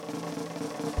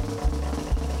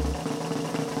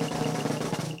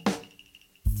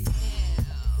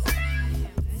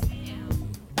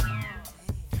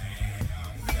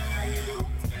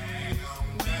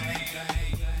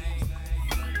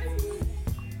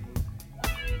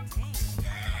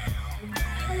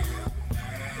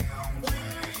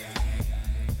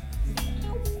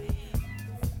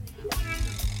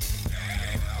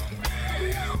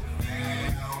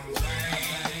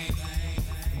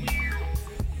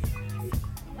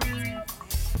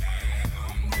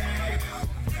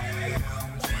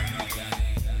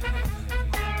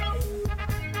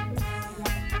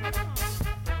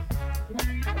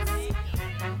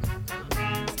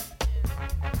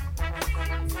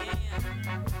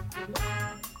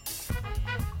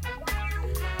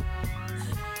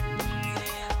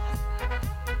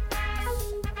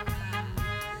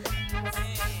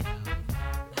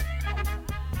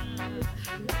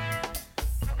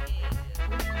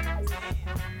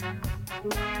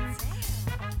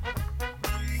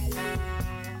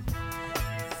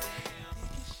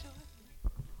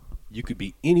You could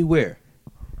be anywhere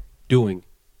doing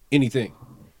anything,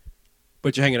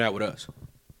 but you're hanging out with us.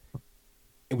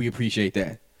 And we appreciate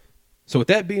that. So with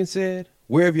that being said,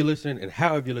 wherever you're listening and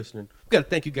however you're listening, we got to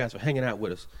thank you guys for hanging out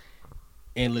with us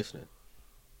and listening.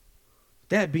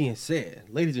 That being said,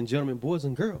 ladies and gentlemen, boys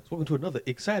and girls, welcome to another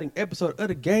exciting episode of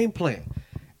The Game Plan.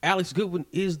 Alex Goodwin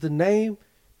is the name.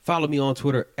 Follow me on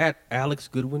Twitter at Alex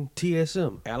Goodwin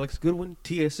TSM. Alex Goodwin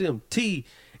TSM. T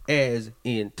as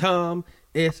in Tom,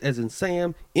 S as in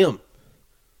Sam, M.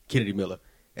 Kennedy Miller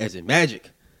as in Magic.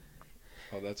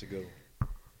 Oh, that's a good one.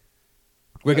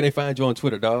 Where can they find you on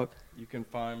Twitter, dog? You can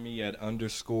find me at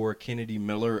 _Kennedy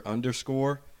Miller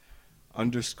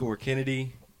 _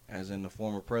 Kennedy, as in the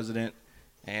former president,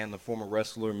 and the former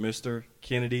wrestler, Mr.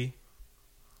 Kennedy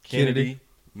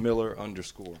Miller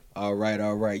 _ All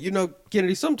right. You know,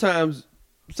 Kennedy, sometimes,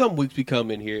 some weeks we come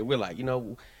in here and we're like, you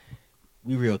know,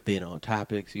 we real thin on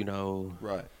topics, you know.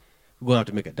 Right. We're going to have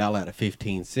to make $1 out of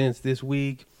 15 cents this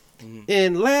week. Mm-hmm.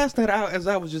 And last night, as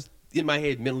I was just in my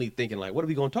head mentally thinking, like, what are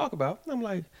we going to talk about? And I'm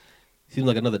like, seems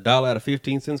like another $1 out of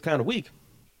 15 cents kind of week.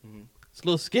 Mm-hmm. It's a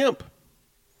little skimp.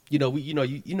 You know,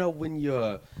 when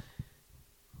you're,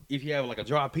 if you have like a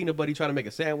jar of peanut butter, you trying to make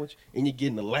a sandwich, and you're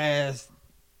getting the last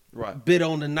bit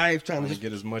on the knife, trying to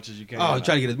get as much as you can. Trying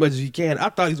to get as much as you can. I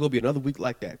thought it was going to be another week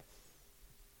like that.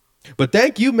 But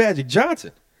thank you, Magic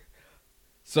Johnson.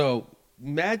 So,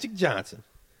 Magic Johnson,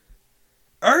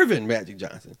 Irvin Magic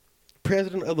Johnson,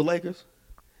 president of the Lakers,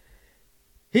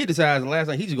 he decides last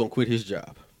night he's just going to quit his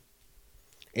job.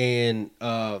 And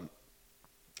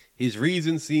his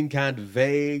reasons seem kind of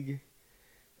vague.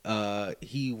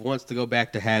 He wants to go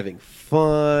back to having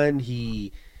fun.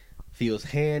 He feels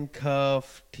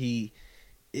handcuffed. He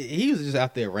was just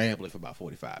out there rambling for about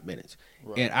 45 minutes.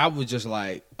 Right. And I was just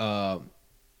like,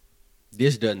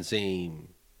 this doesn't seem,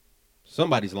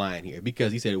 somebody's lying here,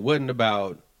 because he said it wasn't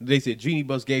about, they said Jeannie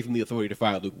Buss gave him the authority to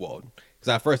fire Luke Walton. Because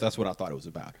at first that's what I thought it was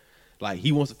about. Like,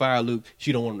 he wants to fire Luke,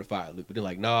 she don't want him to fire Luke. But then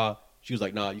like, nah, she was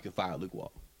like, nah, you can fire Luke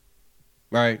Walton.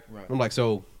 Right? I'm like,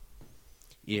 so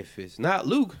if it's not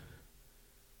Luke,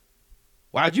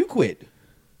 why'd you quit,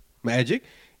 Magic?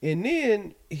 And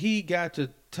then he got to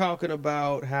talking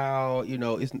about how, you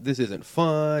know, this isn't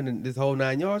fun and this whole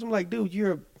 9 yards. I'm like, dude,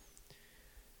 you're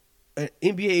an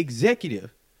NBA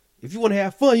executive. If you want to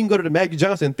have fun, you can go to the Magic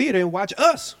Johnson Theater and watch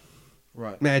us.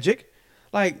 Right. Magic.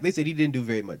 Like, they said he didn't do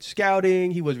very much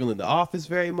scouting. He wasn't really in the office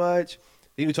very much.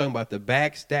 They were talking about the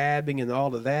backstabbing and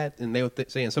all of that. And they were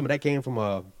saying some of that came from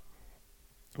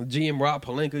GM Rob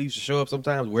Pelinka. Used to show up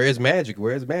sometimes. Where's Magic?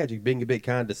 Where's Magic? Being a bit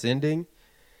condescending.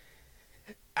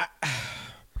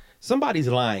 Somebody's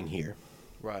lying here.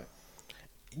 Right.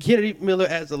 Kennedy Miller,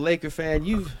 as a Laker fan,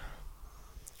 you've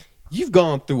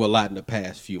gone through a lot in the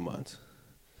past few months.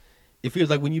 It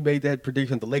feels like when you made that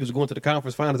prediction that the Lakers were going to the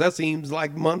conference finals, that seems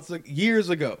like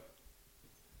years ago.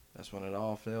 That's when it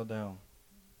all fell down.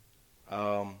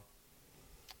 I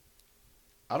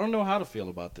don't know how to feel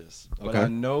about this, but I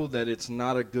know that it's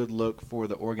not a good look for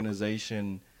the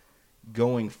organization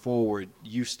going forward,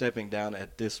 you stepping down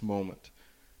at this moment.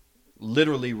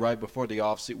 Literally right before the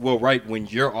offseason. Well, right when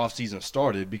your offseason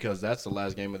started, because that's the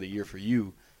last game of the year for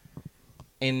you.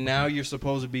 And now you're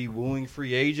supposed to be wooing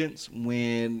free agents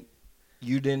when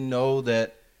you didn't know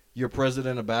that your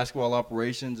president of basketball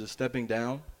operations is stepping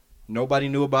down. Nobody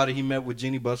knew about it. He met with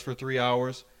Jeannie Buss for 3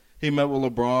 hours. He met with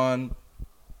LeBron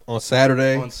on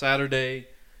Saturday.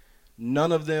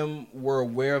 None of them were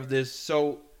aware of this.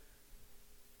 So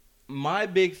my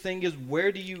big thing is,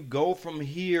 where do you go from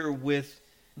here with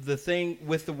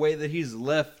the way that he's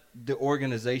left the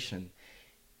organization?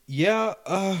 Yeah,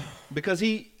 because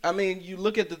you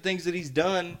look at the things that he's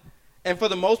done, and for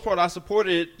the most part, I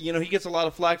supported it. You know, he gets a lot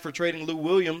of flack for trading Lou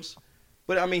Williams,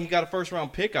 but he got a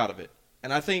first-round pick out of it.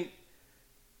 And I think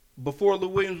before Lou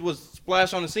Williams was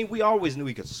splashed on the scene, we always knew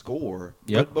he could score.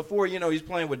 Yep. But before, he's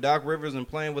playing with Doc Rivers and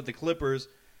playing with the Clippers,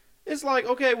 it's like,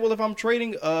 okay, well, if I'm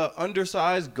trading a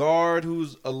undersized guard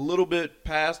who's a little bit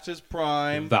past his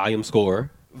prime, volume scorer,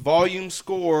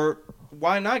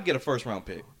 why not get a first-round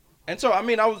pick? And so,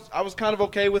 I was kind of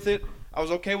okay with it. I was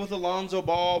okay with the Lonzo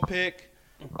Ball pick.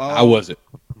 I wasn't.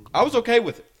 I was okay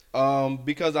with it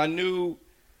because I knew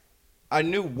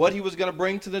what he was going to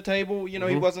bring to the table. You know,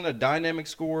 He wasn't a dynamic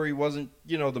scorer. He wasn't,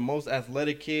 the most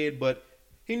athletic kid, but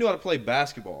he knew how to play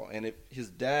basketball. And if his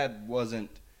dad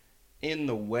wasn't in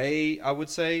the way, I would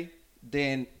say,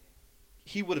 then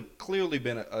he would have clearly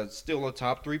been still a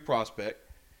top 3 prospect,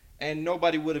 and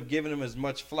nobody would have given him as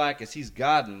much flack as he's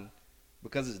gotten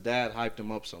because his dad hyped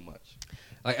him up so much.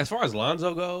 Like, as far as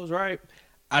Lonzo goes, right,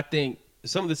 I think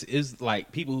some of this is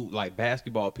like people who like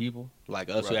basketball people, like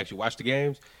us who actually watch the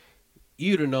games.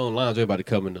 you'd have known Lonzo about to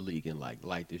come in the league and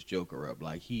light this Joker up.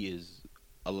 Like, he is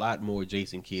a lot more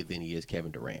Jason Kidd than he is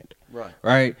Kevin Durant. Right.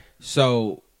 Right?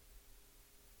 So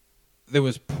there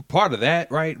was part of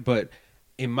that, right? But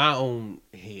in my own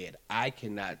head, I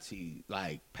cannot see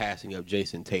like passing up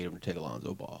Jason Tatum to take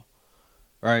Alonzo Ball.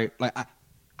 Right? Like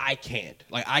I can't.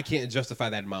 Like, I can't justify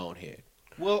that in my own head.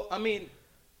 Well, I mean,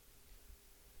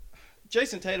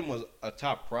 Jason Tatum was a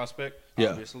top prospect,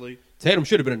 obviously. Tatum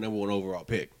should have been a number 1 overall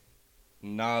pick.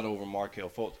 Not over Markelle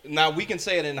Fultz. Now, we can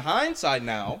say it in hindsight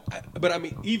now. But I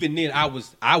mean, even then, I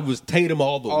was Tatum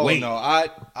all the way. No,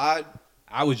 I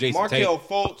was Jason Tatum. Markelle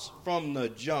Fultz from the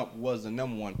jump was the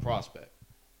number 1 prospect,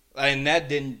 and that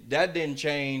didn't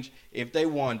change if they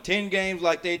won 10 games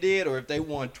like they did or if they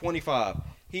won 25.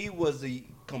 He was the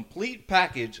complete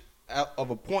package of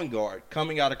a point guard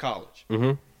coming out of college.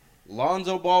 Mm-hmm.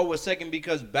 Lonzo Ball was second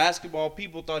because basketball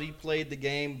people thought he played the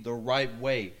game the right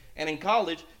way. And in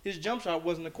college, his jump shot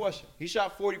wasn't a question. He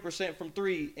shot 40% from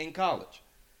 3 in college.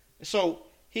 So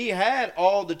he had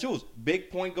all the tools.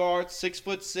 Big point guard,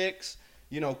 6'6",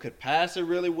 could pass it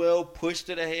really well, pushed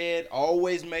it ahead,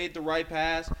 always made the right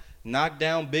pass, knocked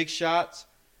down big shots.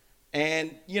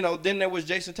 And, then there was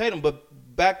Jason Tatum.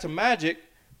 But back to Magic,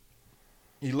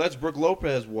 he lets Brook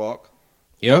Lopez walk.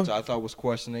 Yeah. Which I thought was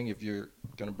questioning if you're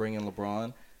going to bring in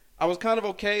LeBron. I was kind of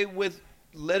okay with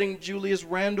letting Julius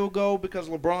Randle go because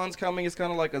LeBron's coming. It's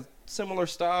kind of like a similar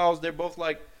styles. They're both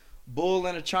like bull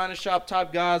and a china shop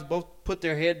type guys. Both put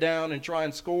their head down and try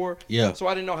and score. Yeah. So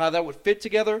I didn't know how that would fit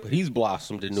together. But he's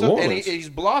blossomed in New Orleans. And he's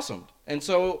blossomed. And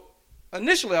so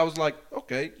initially I was like,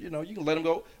 okay, you can let him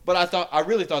go. But I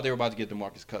really thought they were about to get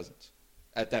DeMarcus Cousins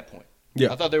at that point.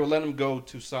 Yeah. I thought they were letting him go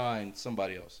to sign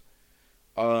somebody else.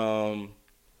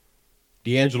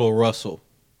 D'Angelo Russell.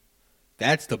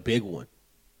 That's the big one.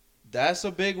 That's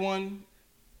a big one.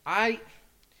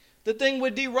 The thing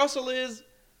with D. Russell is,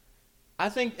 I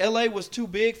think L.A. was too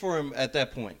big for him at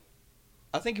that point.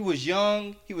 I think he was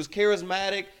young. He was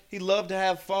charismatic. He loved to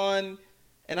have fun.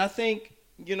 And I think,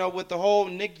 with the whole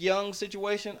Nick Young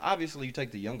situation, obviously you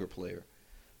take the younger player.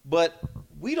 But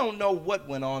we don't know what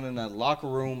went on in that locker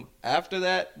room after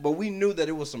that. But we knew that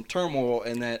it was some turmoil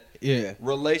and that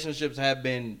relationships had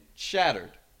been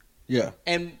shattered. Yeah.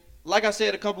 And like I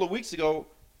said a couple of weeks ago,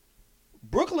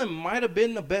 Brooklyn might have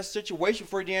been the best situation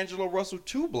for D'Angelo Russell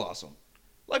to blossom.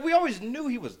 Like, we always knew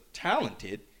he was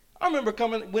talented. I remember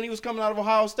when he was coming out of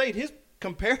Ohio State, his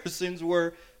comparisons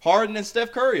were Harden and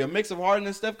Steph Curry, a mix of Harden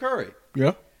and Steph Curry.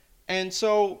 Yeah. And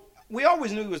so we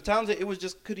always knew he was talented. It was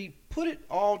just, could he put it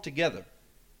all together?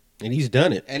 And he's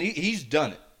done it. And he's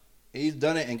done it. He's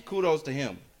done it, and kudos to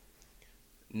him.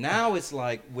 Now it's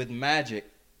like with Magic,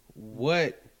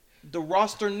 what? The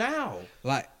roster now.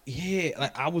 Like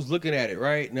I was looking at it,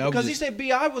 right? Now because he said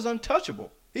B.I. was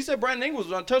untouchable. He said Brandon Ingram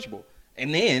was untouchable.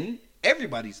 And then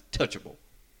everybody's touchable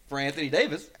for Anthony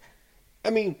Davis. I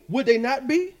mean, would they not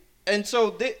be? And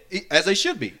so, as they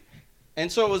should be.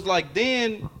 And so it was like,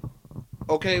 then,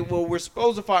 okay, well, we're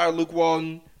supposed to fire Luke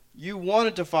Walton. You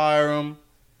wanted to fire him.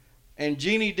 And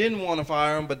Jeannie didn't want to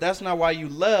fire him, but that's not why you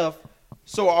left.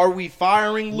 So are we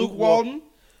firing Luke Walton?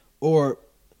 Or,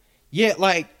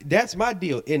 that's my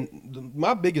deal. And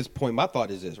my biggest point, my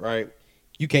thought is this, right?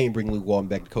 You can't bring Luke Walton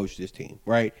back to coach this team,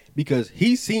 right? Because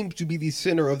he seems to be the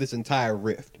center of this entire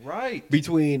rift. Right.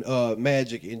 Between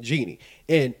Magic and Jeannie.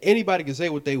 And anybody can say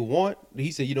what they want.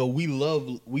 He said, we love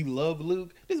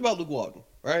Luke. This is about Luke Walton,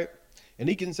 right? And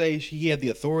he can say he had the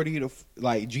authority to,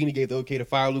 Jeannie gave the okay to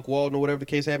fire Luke Walton or whatever the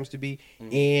case happens to be.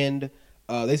 Mm-hmm.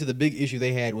 And they said the big issue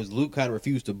they had was Luke kind of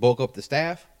refused to bulk up the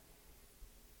staff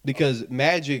because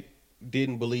Magic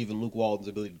didn't believe in Luke Walton's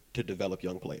ability to develop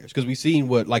young players. Because we've seen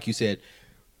what, like you said,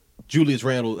 Julius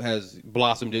Randle has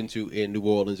blossomed into in New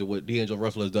Orleans and what D'Angelo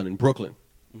Russell has done in Brooklyn.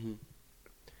 Mm-hmm.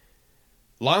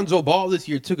 Lonzo Ball this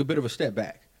year took a bit of a step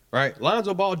back, right?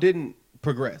 Lonzo Ball didn't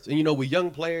progress. And, with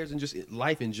young players and just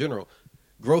life in general,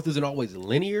 growth isn't always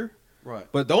linear. Right.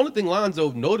 But the only thing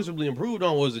Lonzo noticeably improved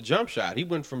on was the jump shot. He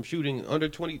went from shooting under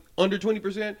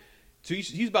 20% to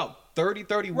he's about 30,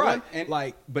 31. Right.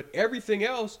 And but everything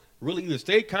else really either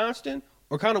stayed constant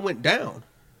or kind of went down.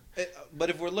 But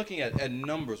if we're looking at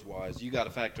numbers-wise, you got to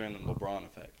factor in the LeBron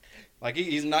effect. Like,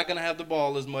 he's not going to have the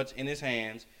ball as much in his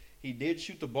hands. He did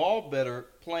shoot the ball better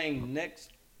playing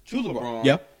next to LeBron.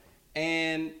 Yeah.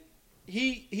 And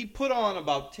he put on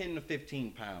about 10 to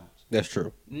 15 pounds. That's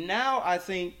true. Now I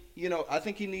think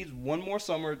he needs one more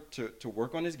summer to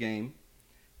work on his game.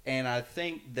 And I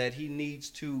think that he needs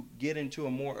to get into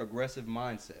a more aggressive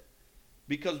mindset.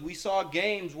 Because we saw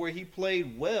games where he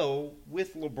played well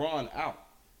with LeBron out.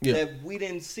 Yeah. That we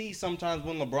didn't see sometimes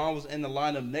when LeBron was in the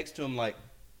lineup next to him, like,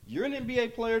 you're an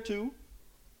NBA player too.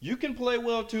 You can play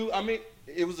well too. I mean,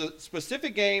 it was a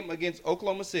specific game against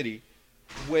Oklahoma City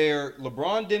where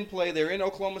LeBron didn't play. They're in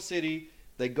Oklahoma City.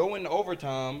 They go into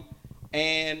overtime,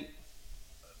 and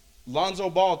Lonzo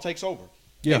Ball takes over.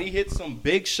 Yeah. And he hits some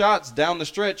big shots down the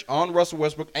stretch on Russell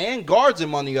Westbrook and guards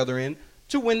him on the other end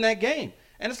to win that game.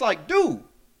 And it's like, dude,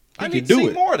 I need to see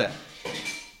more of that.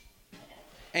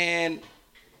 And,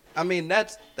 I mean,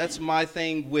 that's my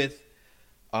thing with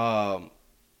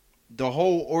the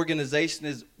whole organization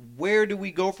is where do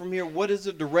we go from here? What is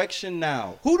the direction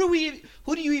now? Who do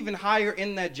you even hire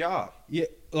in that job? Yeah,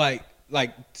 like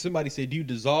somebody said, do you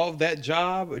dissolve that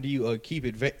job or do you keep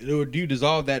it? Or do you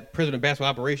dissolve that president of basketball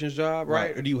operations job,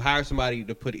 right? Or do you hire somebody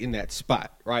to put in that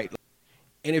spot, right?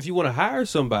 And if you want to hire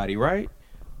somebody, right,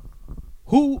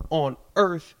 who on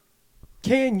earth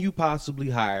can you possibly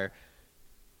hire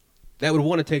that would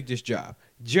want to take this job?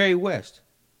 Jerry West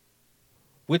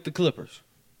with the Clippers.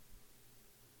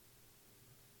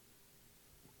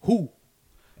 Who?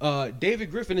 David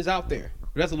Griffin is out there.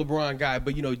 That's a LeBron guy.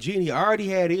 But, Jeannie already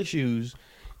had issues,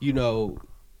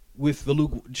 with the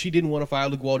Luke. She didn't want to fire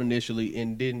Luke Walton initially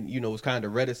and then, was kind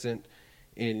of reticent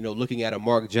in, looking at a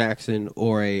Mark Jackson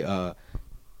or a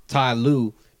Ty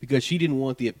Lue because she didn't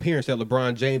want the appearance that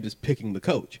LeBron James is picking the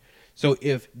coach. So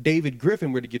if David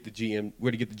Griffin were to get the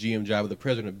GM job or the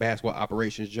president of basketball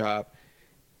operations job,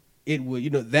 it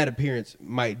would, that appearance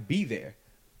might be there.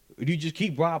 Or do you just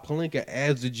keep Rob Pelinka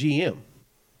as the GM?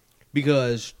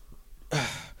 Because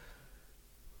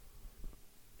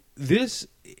this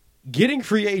getting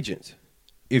free agents,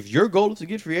 if your goal is to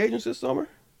get free agents this summer,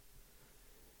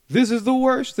 this is the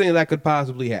worst thing that could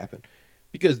possibly happen.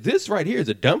 Because this right here is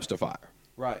a dumpster fire.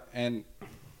 Right. And,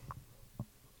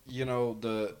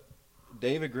 the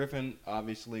David Griffin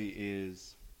obviously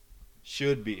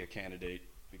should be a candidate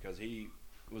because he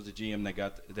was the GM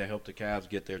that helped the Cavs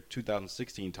get their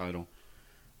 2016 title.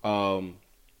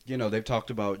 They've talked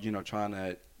about, trying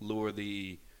to lure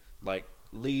the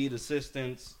lead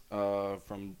assistants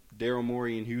from Daryl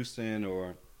Morey in Houston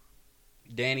or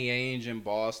Danny Ainge in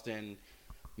Boston,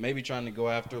 maybe trying to go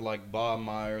after Bob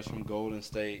Myers from Golden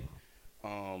State.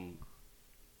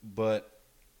 But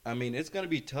I mean, it's going to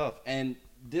be tough. And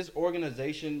this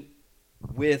organization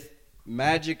with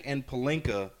Magic and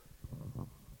Pelinka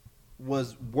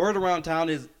word around town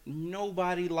is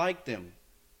nobody liked them.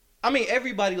 I mean,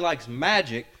 everybody likes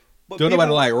Magic, but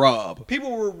nobody like Rob.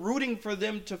 People were rooting for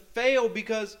them to fail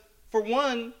because, for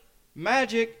one,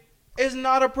 Magic is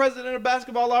not a president of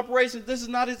basketball operations. This is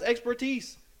not his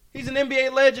expertise. He's an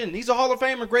NBA legend. He's a Hall of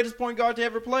Famer, greatest point guard to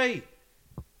ever play.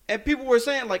 And people were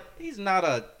saying he's not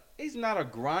a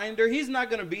grinder. He's not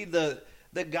going to be the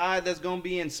guy that's going to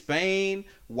be in Spain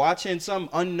watching some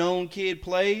unknown kid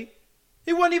play.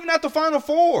 He wasn't even at the Final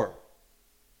Four.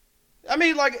 I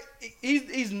mean,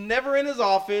 he's never in his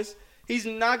office. He's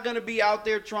not going to be out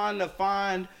there trying to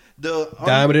find the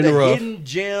hidden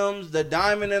gems, the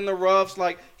diamond in the roughs.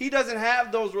 He doesn't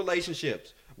have those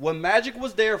relationships. What Magic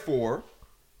was there for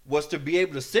was to be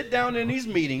able to sit down in these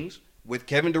meetings with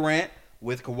Kevin Durant,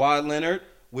 with Kawhi Leonard,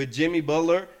 with Jimmy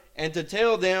Butler, and to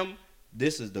tell them,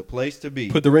 this is the place to be.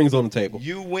 Put the rings on the table.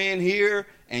 You win here,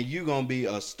 and you're going to be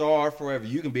a star forever.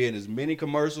 You can be in as many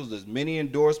commercials, as many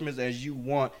endorsements as you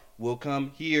want. Will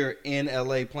come here in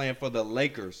L.A. playing for the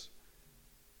Lakers.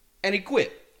 And he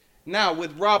quit. Now,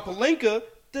 with Rob Pelinka,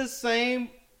 the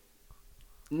same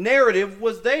narrative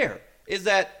was there. Is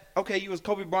that, okay, you was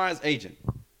Kobe Bryant's agent.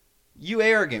 You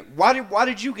arrogant. Why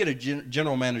did you get a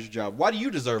general manager job? Why do you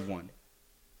deserve one?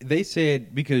 They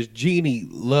said because Jeannie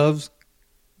loves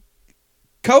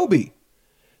Kobe.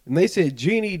 And they said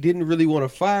Jeannie didn't really want to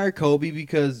fire Kobe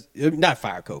because, not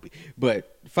fire Kobe,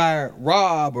 but fire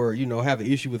Rob or, have an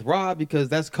issue with Rob because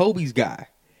that's Kobe's guy,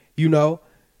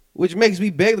 which makes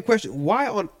me beg the question, why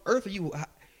on earth are you,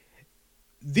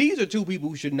 these are two people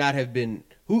who should not have been,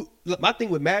 my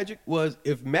thing with Magic was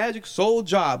if Magic's sole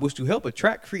job was to help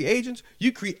attract free agents,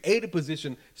 you create a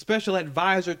position, special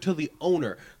advisor to the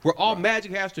owner, where all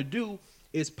Magic has to do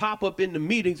is pop up in the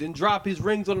meetings and drop his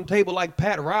rings on the table like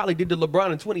Pat Riley did to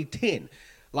LeBron in 2010.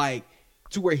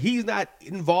 To where he's not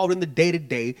involved in the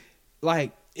day-to-day.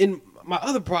 And my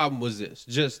other problem was this.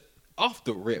 Just off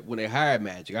the rip, when they hired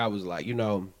Magic, I was like,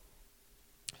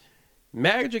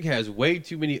 Magic has way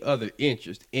too many other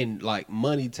interests in,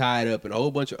 money tied up and a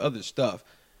whole bunch of other stuff.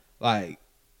 Magic's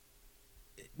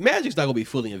not going to be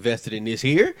fully invested in this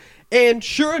here. And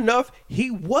sure enough,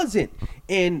 he wasn't.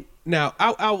 And now,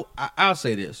 I'll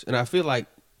say this, and I feel like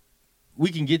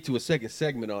we can get to a second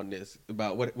segment on this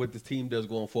about what this team does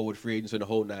going forward, free agents and the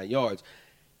whole 9 yards.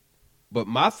 But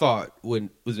my thought was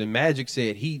when Magic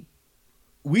said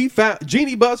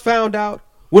Jeannie Buss found out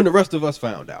when the rest of us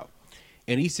found out.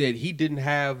 And he said he didn't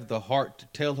have the heart to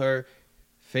tell her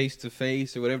face to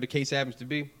face or whatever the case happens to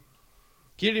be.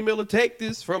 Kennedy Miller, take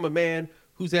this from a man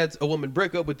who's had a woman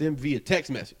break up with him via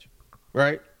text message,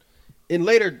 right? And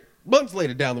later, months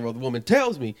later down the road, the woman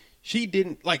tells me she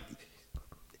didn't, like,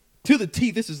 to the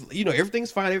T, this is,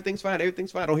 everything's fine. I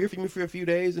don't hear from you for a few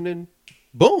days, and then,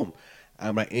 boom,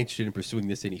 I'm not interested in pursuing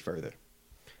this any further.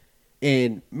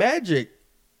 And Magic,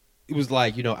 it was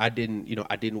like, I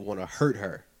didn't want to hurt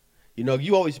her.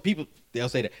 People, they'll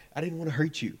say that, I didn't want to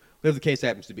hurt you, whatever the case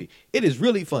happens to be. It is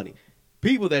really funny.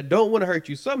 People that don't want to hurt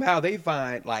you, somehow they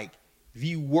find, like,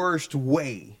 the worst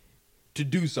way to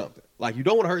do something. Like, you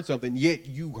don't want to hurt something, yet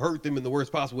you hurt them in the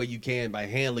worst possible way you can by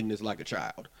handling this like a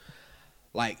child.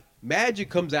 Like, Magic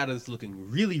comes out of this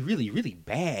looking really, really, really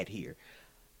bad here.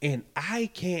 And I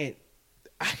can't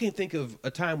think of a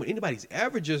time when anybody's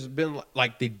ever just been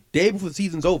like the day before the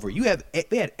season's over.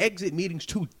 They had exit meetings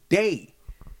today.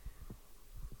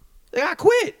 I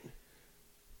quit.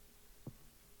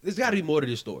 There's got to be more to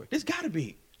this story. There's got to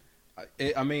be.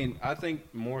 I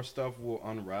think more stuff will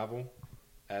unravel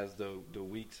as the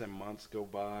weeks and months go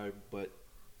by. But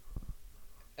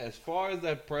as far as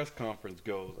that press conference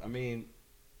goes,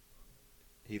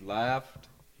 he laughed,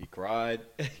 he cried.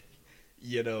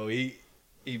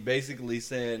 He basically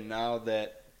said, now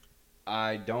that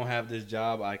I don't have this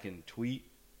job, I can tweet.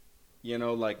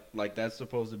 Like that's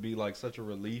supposed to be like such a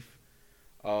relief.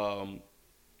 Now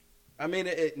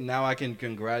I can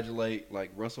congratulate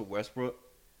like Russell Westbrook.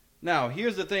 Now,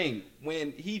 here's the thing.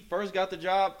 When he first got the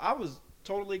job, I was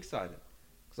totally excited.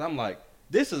 Because I'm like,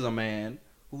 this is a man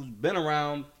who's been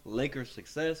around Lakers'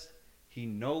 success. He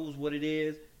knows what it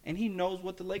is, and he knows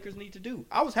what the Lakers need to do.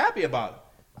 I was happy about it.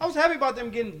 I was happy about them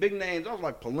getting big names. I was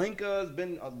like, Pelinka has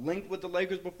been linked with the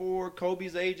Lakers before,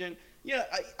 Kobe's agent. Yeah,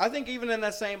 I think even in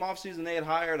that same offseason, they had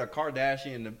hired a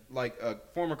Kardashian, like a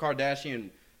former Kardashian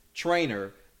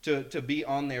trainer to be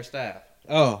on their staff.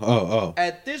 Oh.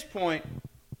 At this point,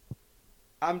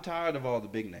 I'm tired of all the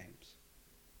big names.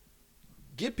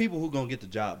 Get people who going to get the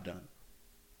job done.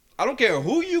 I don't care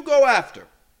who you go after.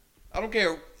 I don't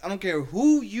care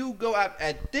who you go after.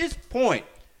 At this point,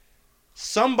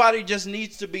 somebody just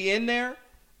needs to be in there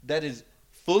that is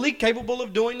fully capable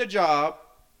of doing the job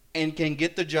and can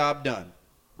get the job done.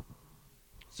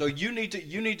 So you need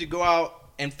to go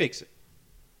out and fix it.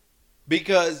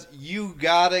 Because you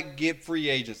got to get free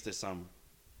agents this summer.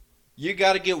 You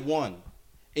got to get one.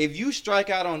 If you strike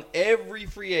out on every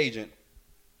free agent,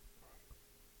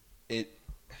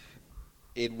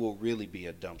 it will really be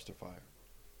a dumpster fire.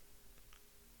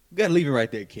 You got to leave it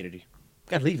right there, Kennedy.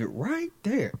 Got to leave it right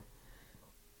there.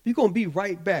 You're going to be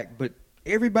right back. But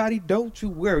everybody, don't you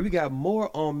worry. We got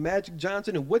more on Magic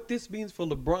Johnson and what this means for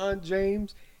LeBron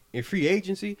James and free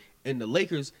agency and the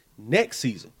Lakers next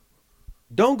season.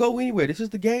 Don't go anywhere. This is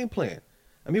the game plan.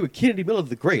 I'm here with Kennedy Miller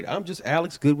the Great. I'm just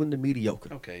Alex Goodwin the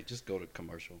Mediocre. Okay, just go to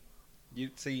commercial.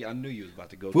 I knew you was about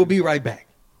to go. We'll be right back.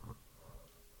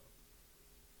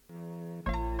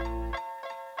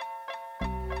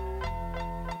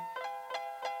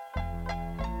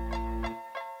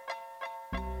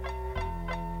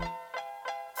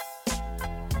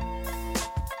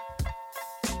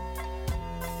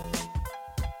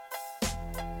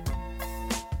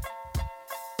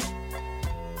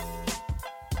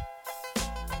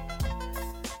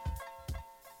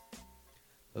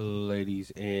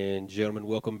 Ladies and gentlemen,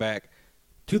 welcome back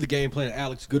to the Game Plan.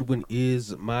 Alex Goodwin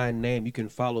is my name. You can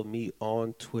follow me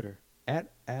on Twitter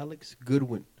at Alex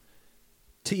Goodwin.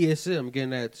 TSM,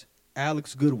 again, that's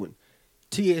Alex Goodwin.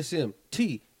 TSM,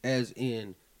 T as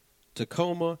in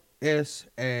Tacoma, S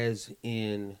as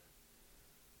in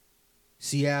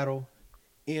Seattle,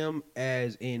 M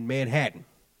as in Manhattan.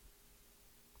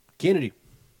 Kennedy.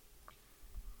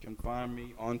 You can find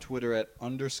me on Twitter at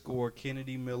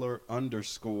 _Kennedy Miller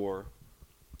 _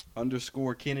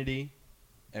 Kennedy,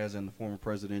 as in the former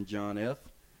President John F.,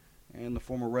 and the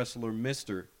former wrestler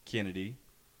Mr. Kennedy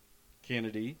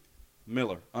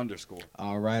Miller _.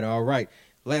 All right.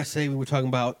 Last segment, we're talking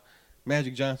about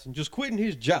Magic Johnson just quitting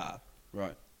his job.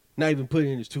 Right. Not even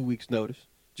putting in his 2 weeks notice.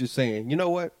 Just saying, you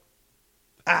know what?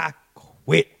 I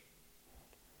quit.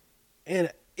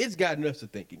 And it's gotten us to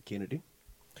thinking, Kennedy.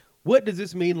 What does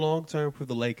this mean long-term for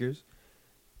the Lakers,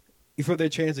 for their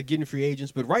chance of getting free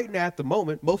agents? But right now, at the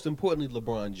moment, most importantly,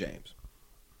 LeBron James.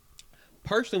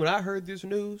 Personally, when I heard this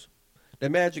news, that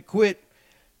Magic quit,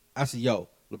 I said, yo,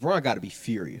 LeBron got to be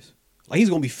furious. Like, he's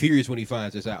going to be furious when he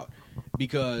finds this out.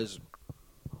 Because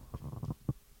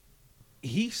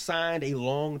he signed a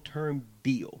long-term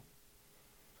deal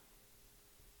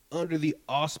under the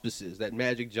auspices that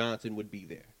Magic Johnson would be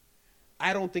there.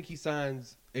 I don't think he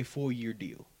signs a 4-year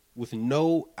deal with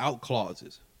no out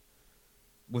clauses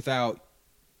without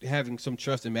having some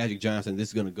trust in Magic Johnson. This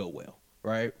is going to go well,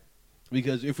 right?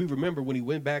 Because if we remember when he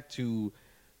went back to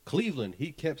Cleveland,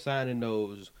 he kept signing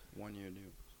those 1-year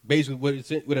deals. Basically,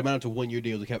 what amounted to 1-year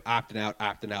deals. He kept opting out,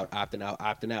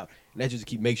 and that just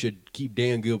keep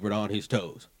Dan Gilbert on his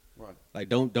toes. Right. Like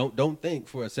don't think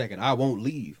for a second I won't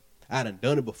leave. I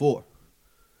done it before.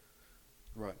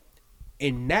 Right.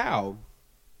 And now,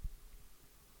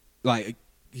 like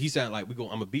he sounded like I'm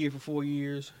gonna be here for 4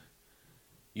 years.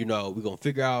 You know, we're gonna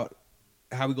figure out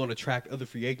how we're gonna attract other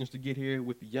free agents to get here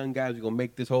with the young guys. We're gonna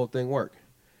make this whole thing work.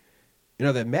 You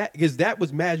know because that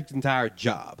was Magic's entire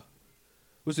job.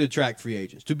 Was to attract free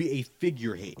agents, to be a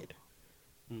figurehead.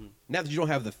 Mm-hmm. Now that you don't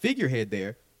have the figurehead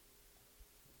there,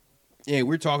 and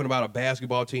we're talking about a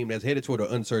basketball team that's headed toward an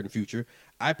uncertain future,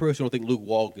 I personally don't think Luke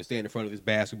Walton can stand in front of this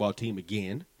basketball team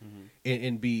again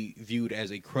and be viewed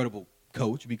as a credible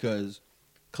coach because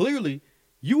clearly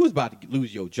you was about to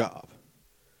lose your job,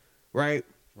 right?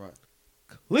 Right.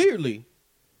 Clearly,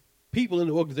 people in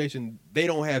the organization, they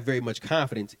don't have very much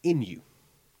confidence in you.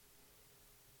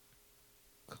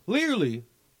 Clearly,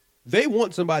 they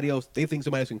want somebody else. They think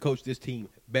somebody else can coach this team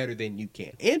better than you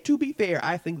can. And to be fair,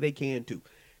 I think they can too.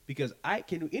 Because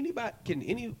can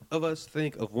any of us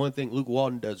think of one thing Luke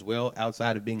Walton does well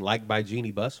outside of being liked by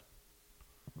Jeannie Buss?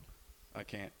 I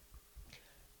can't.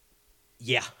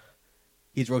 Yeah.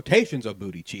 His rotations are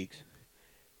booty cheeks.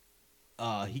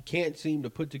 He can't seem to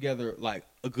put together like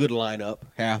a good lineup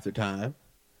half the time.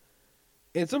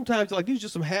 And sometimes like these are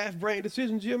just some half-brain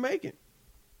decisions you're making.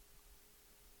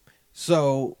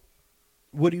 So,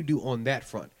 what do you do on that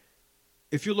front?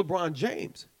 If you're LeBron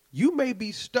James, you may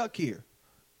be stuck here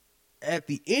at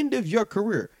the end of your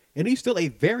career, and he's still a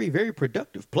very, very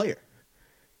productive player.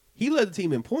 He led the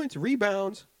team in points,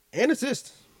 rebounds, and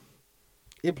assists.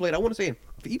 He played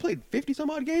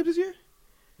 50-some-odd games this year?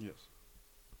 Yes.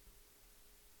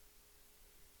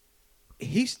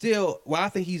 I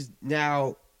think he's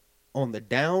now on the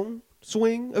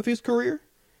downswing of his career.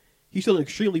 He's still an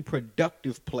extremely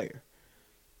productive player.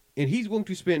 And he's going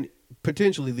to spend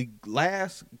potentially the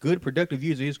last good productive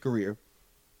years of his career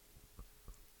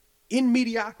in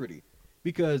mediocrity.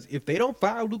 Because if they don't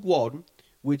fire Luke Walton,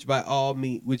 which by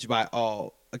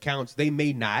all accounts they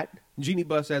may not, Jeannie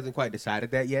Buss hasn't quite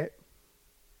decided that yet.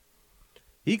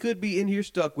 He could be in here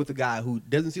stuck with a guy who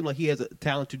doesn't seem like he has a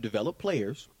talent to develop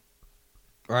players.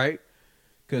 Right?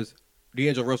 Because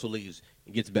D'Angelo Russell leaves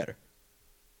and gets better.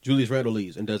 Julius Randle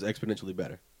leaves and does exponentially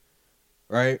better.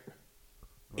 Right?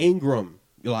 Ingram,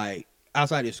 like,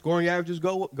 outside his scoring averages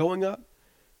going up,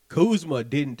 Kuzma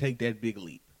didn't take that big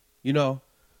leap. You know?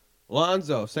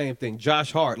 Lonzo, same thing.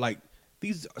 Josh Hart, like,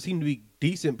 these seem to be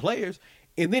decent players.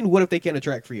 And then what if they can't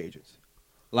attract free agents?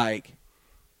 Like,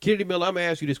 Kennedy Miller, I'm going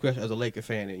to ask you this question as a Laker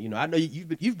fan. And, you know, I know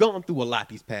you've gone through a lot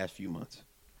these past few months.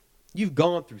 You've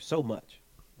gone through so much.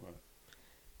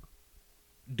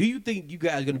 Do you think you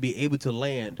guys are going to be able to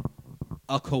land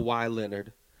a Kawhi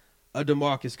Leonard, a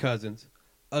DeMarcus Cousins,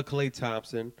 a Klay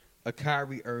Thompson, a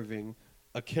Kyrie Irving,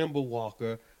 a Kemba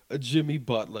Walker, a Jimmy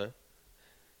Butler?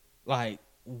 Like,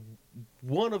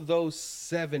 one of those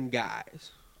 7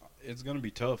 guys. It's going to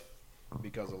be tough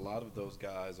because a lot of those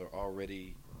guys are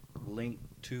already linked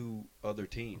to other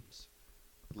teams.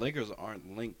 Lakers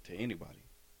aren't linked to anybody.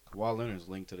 Kawhi Leonard is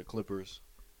linked to the Clippers.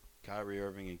 Kyrie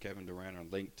Irving and Kevin Durant are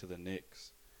linked to the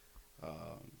Knicks.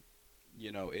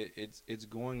 You know, it's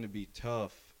going to be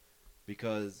tough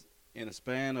because in a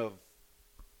span of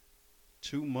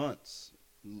 2 months,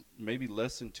 maybe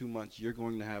less than 2 months, you're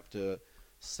going to have to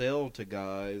sell to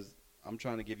guys. I'm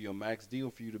trying to give you a max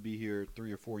deal for you to be here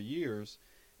 3 or 4 years,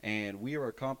 and we are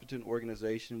a competent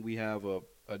organization. We have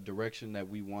a direction that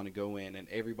we want to go in, and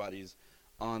everybody's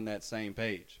on that same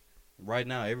page. Right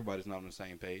now, everybody's not on the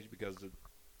same page because the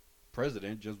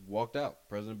president just walked out.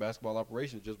 President of Basketball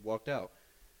Operations just walked out.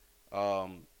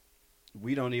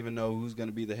 We don't even know who's going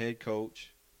to be the head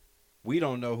coach. We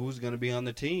don't know who's going to be on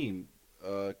the team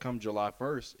come July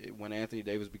 1st when Anthony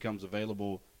Davis becomes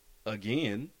available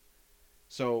again.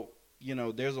 So, you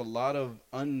know, there's a lot of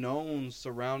unknowns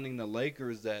surrounding the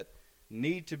Lakers that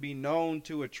need to be known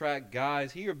to attract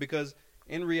guys here because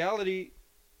in reality,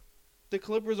 the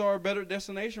Clippers are a better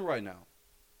destination right now.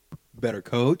 Better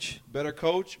coach,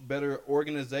 better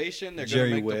organization. They're going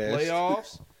to make the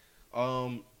playoffs.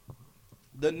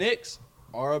 The Knicks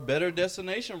are a better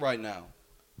destination right now.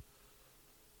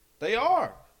 They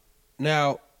are.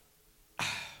 Now,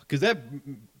 because that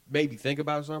made me think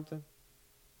about something.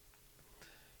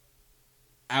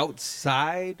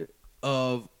 Outside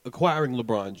of acquiring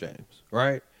LeBron James,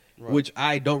 right? which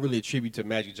I don't really attribute to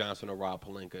Magic Johnson or Rob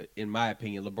Pelinka. In my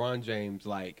opinion, LeBron James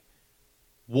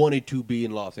wanted to be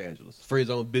in Los Angeles for his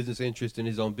own business interest and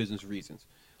his own business reasons.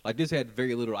 Like, this had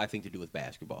very little, I think, to do with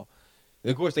basketball.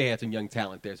 And of course, they had some young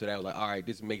talent there, so that was like, all right,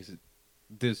 this makes it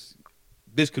this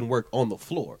can work on the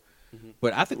floor. Mm-hmm.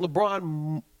 But I think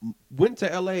LeBron went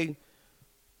to L.A.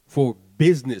 for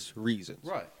business reasons.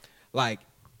 Right. Like,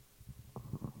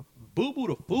 Boo Boo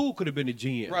the Fool could have been the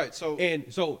GM. Right.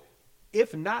 So,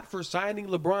 if not for signing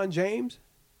LeBron James,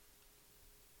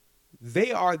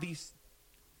 they are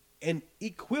an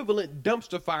equivalent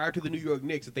dumpster fire to the New York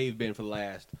Knicks that they've been for the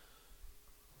last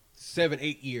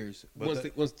 7-8 years.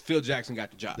 Once Phil Jackson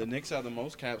got the job, the Knicks have the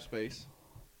most cap space.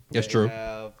 That's true. They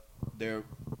have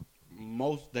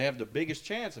the biggest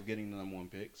chance of getting the number 1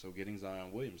 pick, so getting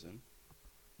Zion Williamson.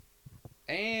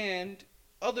 And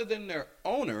other than their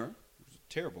owner, who's a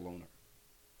terrible owner,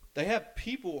 they have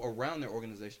people around their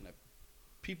organization that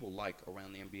people like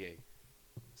around the NBA.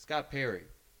 Scott Perry,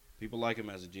 people like him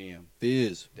as a GM.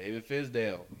 David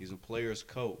Fizdale, he's a player's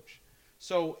coach.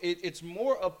 So it's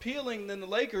more appealing than the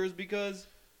Lakers because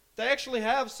they actually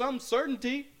have some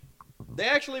certainty. They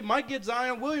actually might get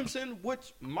Zion Williamson,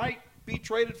 which might be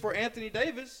traded for Anthony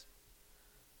Davis.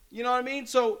 You know what I mean?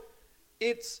 So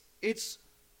it's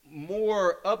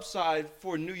more upside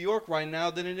for New York right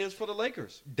now than it is for the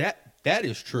Lakers. That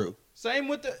is true. Same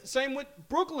with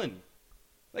Brooklyn.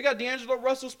 They got D'Angelo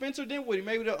Russell, Spencer Dinwiddie,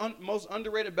 maybe the most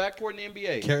underrated backcourt in the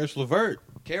NBA. Karis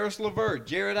LeVert,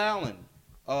 Jared Allen,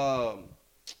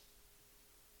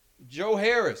 Joe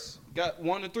Harris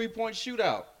won the 3-point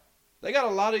shootout. They got a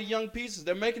lot of young pieces.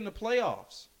 They're making the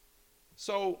playoffs.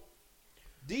 So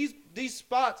these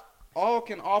spots all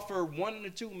can offer 1 to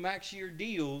 2 max year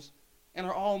deals and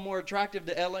are all more attractive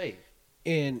to LA.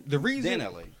 And the reason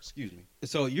than LA, excuse me.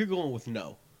 So you're going with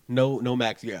no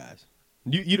max guys.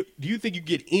 Do you think you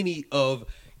get any of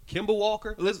Kemba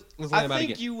Walker? Let's I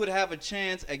think you would have a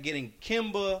chance at getting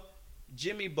Kemba,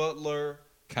 Jimmy Butler,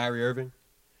 Kyrie Irving.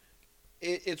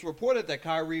 It's reported that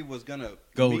Kyrie was going to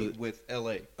meet with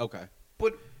LA. Okay.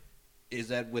 But is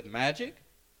that with Magic?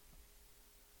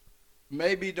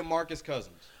 Maybe DeMarcus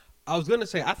Cousins. I was going to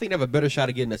say, I think they have a better shot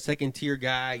of getting a second-tier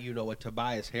guy, a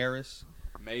Tobias Harris.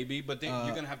 Maybe, but then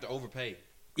you're going to have to overpay.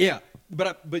 Yeah,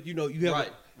 but you have...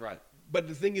 Right. But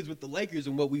the thing is with the Lakers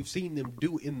and what we've seen them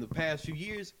do in the past few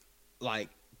years, like,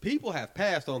 people have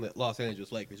passed on the Los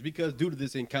Angeles Lakers because due to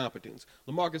this incompetence.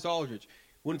 LaMarcus Aldridge,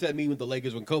 wouldn't that mean with the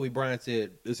Lakers when Kobe Bryant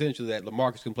said essentially that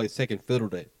LaMarcus can play second fiddle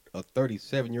to a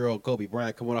 37-year-old Kobe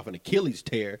Bryant coming off an Achilles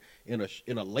tear in a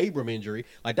labrum injury?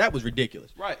 Like, that was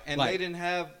ridiculous. Right, and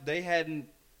they hadn't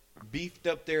beefed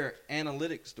up their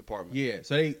analytics department. Yeah,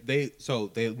 so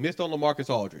they missed on LaMarcus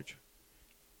Aldridge,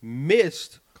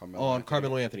 missed on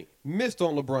Carmelo Anthony, missed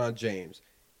on LeBron James.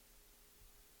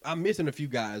 I'm missing a few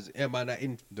guys. Am I not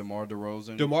in? DeMar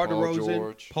DeRozan,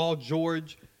 Paul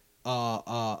George,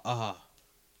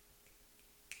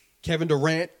 Kevin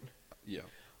Durant. Yeah.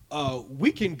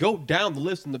 We can go down the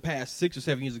list in the past 6 or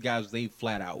 7 years of guys they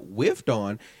flat out whiffed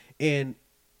on, and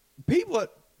people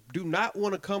do not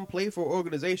want to come play for an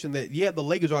organization that, the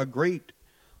Lakers are great.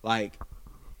 Like,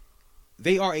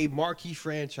 they are a marquee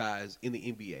franchise in the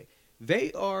NBA.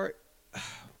 They are.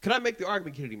 Can I make the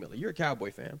argument, Kennedy Miller? You're a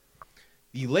Cowboy fan.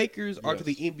 The Lakers are to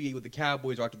the NBA what the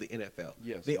Cowboys are to the NFL.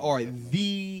 Yes. They are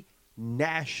the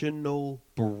national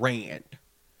brand.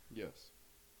 Yes.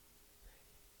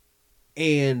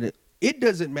 And it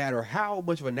doesn't matter how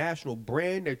much of a national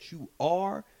brand that you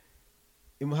are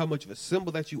and how much of a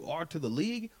symbol that you are to the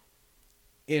league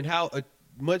and how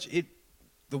much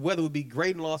the weather would be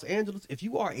great in Los Angeles. If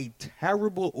you are a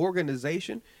terrible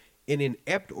organization, an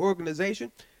inept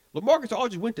organization, LaMarcus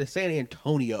Aldridge went to San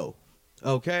Antonio,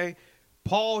 okay?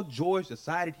 Paul George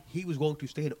decided he was going to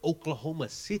stay in Oklahoma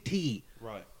City.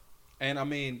 Right. And, I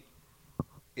mean,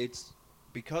 it's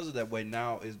because of that way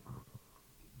now is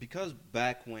because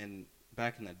back in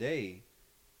the day,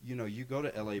 you go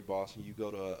to L.A., Boston, you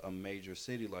go to a major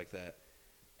city like that,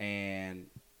 and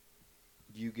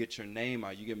you get your name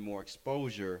out, you get more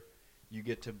exposure, you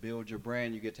get to build your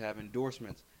brand, you get to have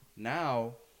endorsements.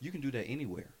 Now, you can do that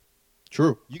anywhere.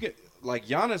 True. You get like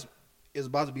Giannis is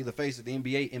about to be the face of the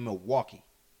NBA in Milwaukee.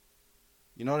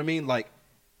 You know what I mean? Like,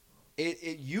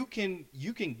 you can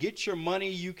get your money,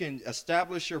 you can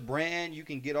establish your brand, you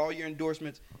can get all your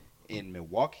endorsements in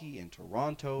Milwaukee, in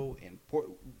Toronto, in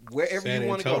wherever San you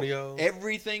want to Antonio. go.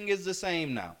 Everything is the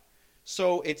same now.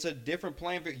 So it's a different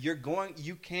playing field.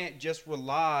 You can't just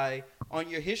rely on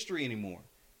your history anymore.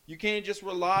 You can't just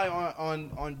rely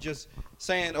on just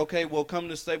saying, okay, well, come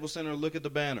to Staples Center and look at the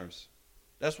banners.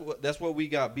 That's what we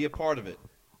got. Be a part of it.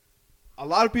 a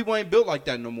lot of people ain't built like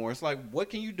that no more. It's like, what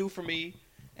can you do for me,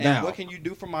 and Now. what can you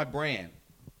do for my brand?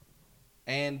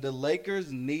 And the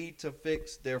Lakers need to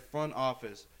fix their front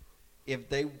office if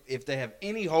they have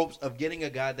any hopes of getting a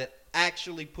guy that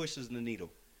actually pushes the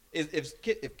needle. If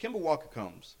Kemba Walker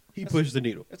comes, He pushed the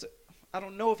needle. I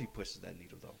don't know if he pushes that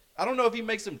needle though. I don't know if he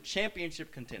makes them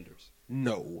championship contenders.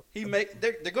 No. They're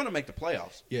going to make the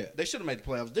playoffs. Yeah. They should have made the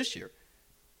playoffs this year.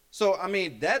 So I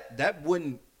mean that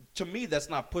wouldn't, to me, that's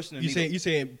not pushing the needle. You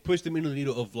saying push them into the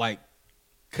needle of like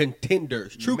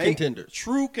contenders, true contenders.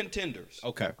 True contenders.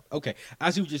 Okay.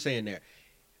 I see what you're saying there.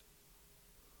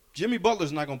 Jimmy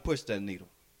Butler's not going to push that needle.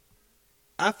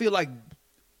 I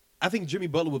think Jimmy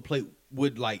Butler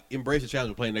would like embrace the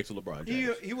challenge of playing next to LeBron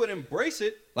James. He would embrace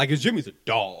it, Like, cause Jimmy's a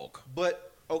dog.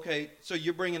 but okay, so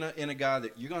you're bringing in a guy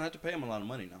that you're going to have to pay him a lot of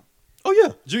money now. Oh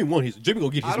yeah, Jimmy gonna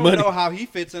get his I don't money. know how he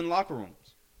fits in locker rooms.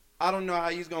 I don't know how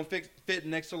he's going to fit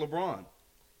next to LeBron,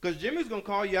 because Jimmy's going to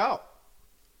call you out.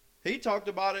 He talked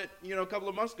about it, a couple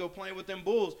of months ago playing with them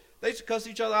Bulls. They used to cuss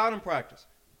each other out in practice.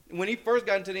 When he first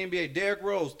got into the NBA, Derrick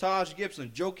Rose, Taj Gibson,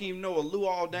 Joakim Noah,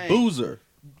 Luol Deng, Boozer.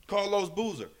 Carlos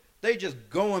Boozer. They just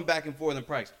going back and forth in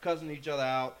practice, cussing each other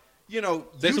out. You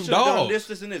They're should some have done dogs.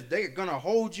 this, and this. They're going to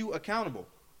hold you accountable.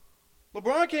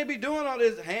 LeBron can't be doing all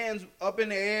his hands up in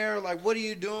the air, like, what are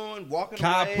you doing, walking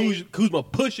away. Kuzma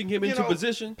pushing him into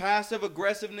position. Passive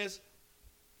aggressiveness.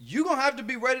 You're going to have to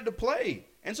be ready to play.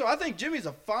 And so I think Jimmy's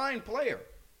a fine player.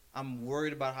 I'm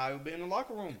worried about how he'll be in the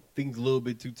locker room. Things a little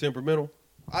bit too temperamental.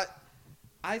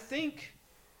 I think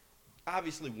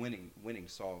obviously winning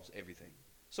solves everything.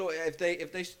 So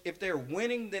if they're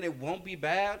winning, then it won't be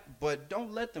bad, but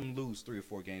don't let them lose 3 or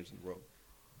 4 games in a row.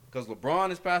 Because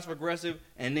LeBron is passive aggressive,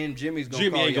 and then Jimmy's going to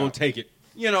Jimmy ain't gonna take it.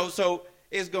 So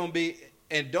it's going to be,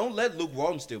 and don't let Luke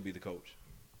Walton still be the coach.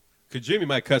 Cause Jimmy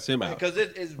might cuss him out. Because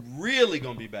it is really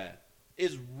going to be bad.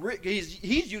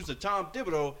 He's used to Tom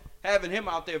Thibodeau having him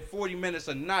out there 40 minutes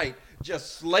a night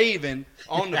just slaving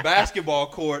on the basketball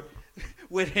court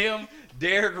with him,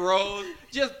 Derrick Rose,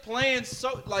 just playing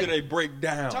so like Till they break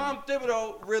down. Tom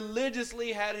Thibodeau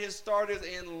religiously had his starters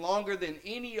in longer than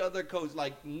any other coach.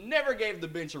 Like, never gave the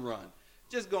bench a run.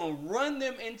 Just going to run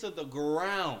them into the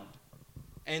ground.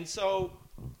 And so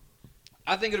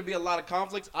I think it'll be a lot of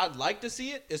conflicts. I'd like to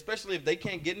see it, especially if they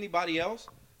can't get anybody else.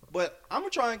 But I'm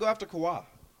going to try and go after Kawhi.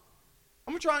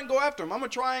 I'm going to try and go after him. I'm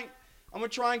going to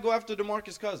try and go after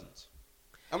DeMarcus Cousins.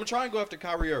 I'm going to try and go after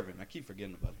Kyrie Irving. I keep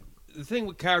forgetting about him. The thing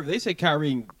with Kyrie, they say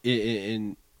Kyrie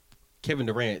and Kevin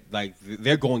Durant, like,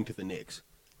 they're going to the Knicks.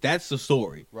 That's the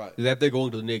story. Right. That they're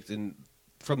going to the Knicks. And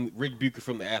from Rick Bucher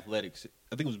from the Athletics,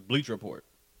 I think it was Bleacher Report,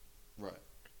 Right.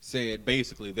 said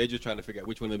basically they're just trying to figure out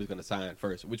which one of them is going to sign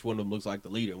first, which one of them looks like the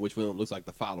leader, which one of them looks like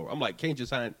the follower. I'm like, can't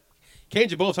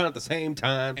you both sign at the same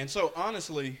time? And so,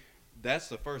 honestly, that's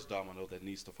the first domino that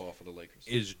needs to fall for the Lakers.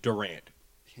 Is Durant.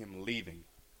 Him leaving.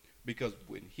 Because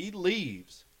when he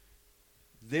leaves,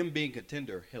 them being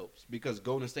contender helps. Because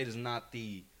Golden State is not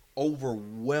the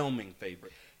overwhelming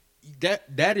favorite.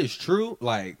 That is true.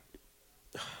 Like,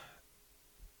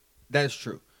 that is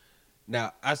true.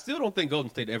 Now, I still don't think Golden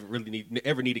State ever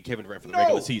needed Kevin Durant for the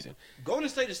regular season. Golden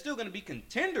State is still going to be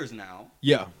contenders now.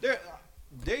 Yeah.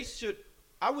 They should.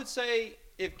 I would say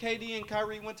if KD and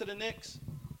Kyrie went to the Knicks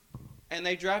and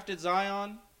they drafted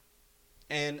Zion,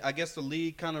 and I guess the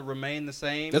league kind of remained the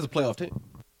same. That's a playoff team.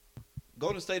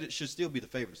 Golden State should still be the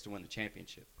favorites to win the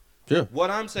championship. Sure. What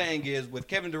I'm saying is, with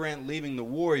Kevin Durant leaving the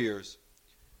Warriors,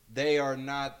 they are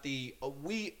not the.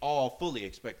 We all fully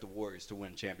expect the Warriors to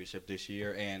win a championship this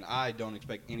year, and I don't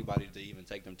expect anybody to even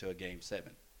take them to a Game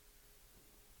 7.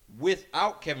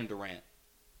 Without Kevin Durant,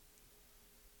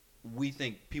 we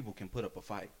think people can put up a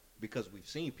fight because we've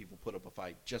seen people put up a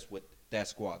fight just with that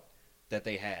squad that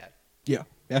they had. Yeah,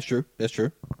 that's true. That's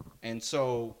true. And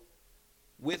so,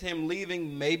 with him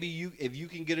leaving, maybe if you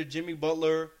can get a Jimmy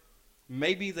Butler,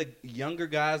 maybe the younger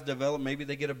guys develop. Maybe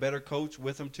they get a better coach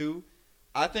with him too.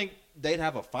 I think they'd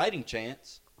have a fighting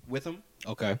chance with him.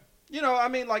 Okay. I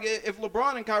mean, like if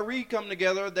LeBron and Kyrie come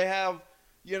together, they have,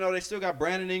 they still got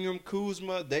Brandon Ingram,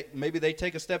 Kuzma. Maybe they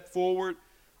take a step forward.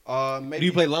 Maybe Do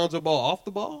you play Lonzo Ball off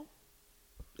the ball?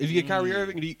 If you get Kyrie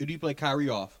Irving, do you play Kyrie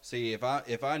off? See, if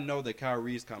I know that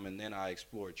Kyrie's coming, then I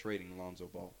explore trading Lonzo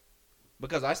Ball,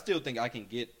 because I still think I can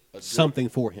get something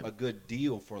for him, a good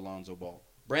deal for Lonzo Ball.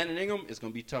 Brandon Ingram is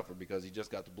going to be tougher because he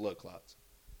just got the blood clots.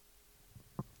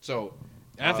 So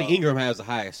I think Ingram has the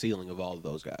highest ceiling of all of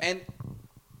those guys. And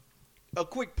a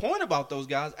quick point about those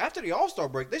guys: after the All-Star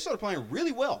break, they started playing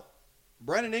really well.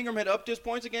 Brandon Ingram had upped his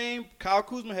points a game. Kyle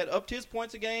Kuzma had upped his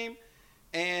points a game.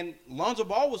 And Lonzo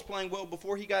Ball was playing well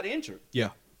before he got injured.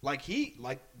 Yeah.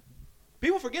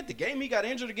 People forget the game he got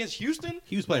injured against Houston.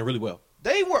 He was playing really well.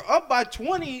 They were up by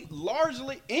 20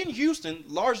 largely in Houston,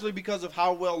 largely because of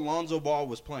how well Lonzo Ball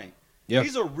was playing. Yeah.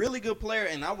 He's a really good player,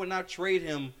 and I would not trade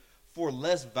him for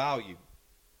less value.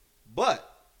 But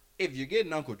if you're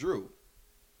getting Uncle Drew,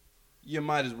 you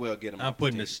might as well get him. I'm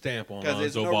putting a stamp on Lonzo Ball.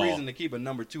 Because there's no reason to keep a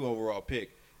number 2 overall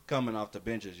pick coming off the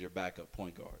bench as your backup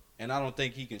point guard. And I don't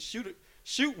think he can shoot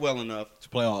well enough to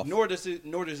play off. Nor does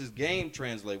his game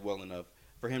translate well enough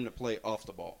for him to play off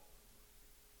the ball.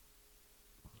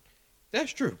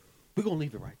 That's true. We're going to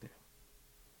leave it right there.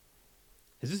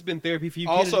 Has this been therapy for you,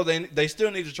 Also, Kennedy? they still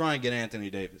need to try and get Anthony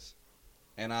Davis.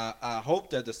 And I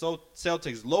hope that the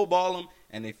Celtics lowball him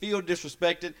and they feel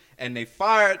disrespected and they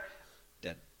fired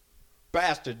that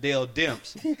bastard Dale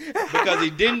Demps because he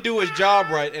didn't do his job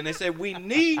right. And they said, we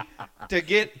need to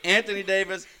get Anthony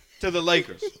Davis to the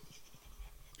Lakers.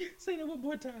 Say that one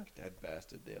more time. That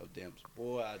bastard Dale Demps.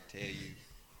 Boy, I tell you.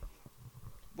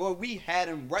 Boy, we had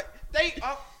him right.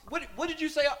 What did you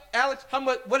say, Alex? How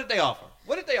much? What did they offer?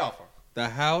 What did they offer? The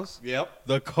house, Yep.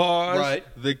 the cars, Right.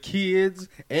 the kids,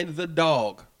 and the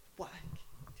dog. What?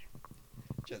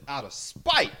 Just out of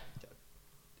spite.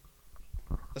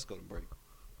 Let's go to break.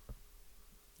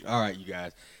 All right, you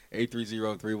guys.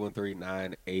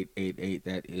 830-313-9888.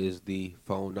 That is the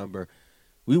phone number.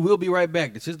 We will be right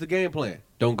back. This is the game plan.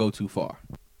 Don't go too far.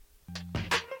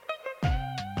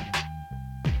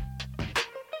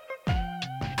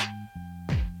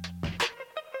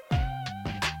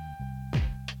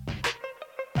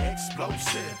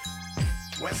 Explosive.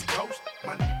 West Coast,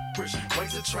 my push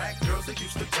ways the track. Girls that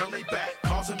used to turn they back,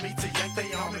 causing me to yank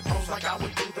they arm and pose like I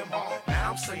would do them all.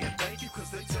 Now I'm saying thank you because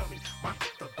they tell me my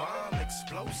the bomb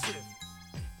explosive.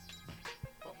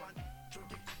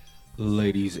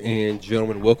 Ladies and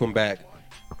gentlemen, welcome back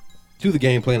to the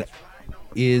game plan.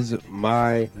 Is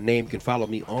my name. You can follow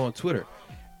me on Twitter,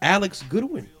 Alex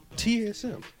Goodwin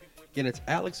TSM. Again, it's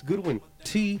Alex Goodwin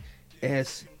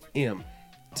TSM.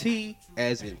 T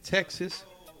as in Texas,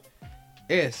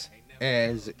 S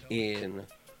as in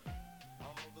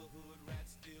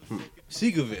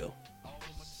Seagoville,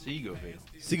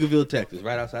 Texas,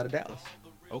 right outside of Dallas.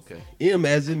 Okay. M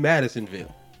as in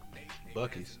Madisonville.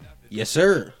 Buc-ee's. Yes,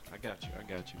 sir. I got you.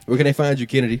 Where can they find you,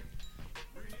 Kennedy?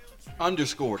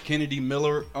 _ Kennedy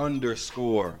Miller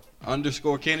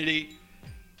 _ Kennedy,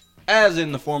 as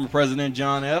in the former President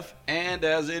John F. and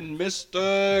as in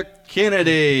Mr.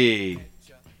 Kennedy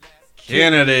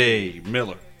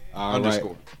Miller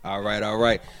 _ All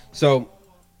right. So,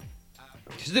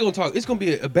 still gonna talk. It's gonna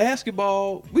be a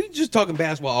basketball. We just talking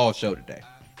basketball all show today.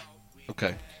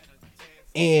 Okay.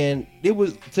 And it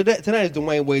was tonight is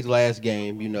Dwayne Wade's last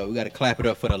game. You know, we got to clap it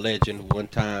up for the legend one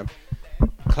time.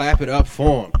 Clap it up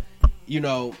for him. You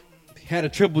know, had a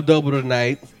triple-double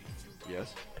tonight.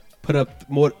 Yes. Put up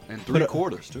more And three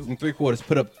quarters too. In 3 quarters,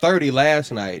 put up 30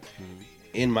 last night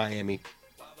in Miami.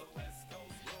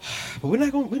 But we're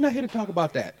not here to talk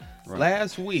about that. Right.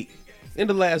 Last week on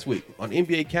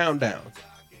NBA Countdown,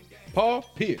 Paul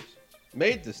Pierce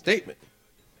made the statement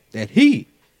that he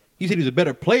said he was a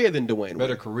better player than Dwayne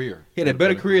Better Wade. career. He had a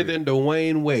better career than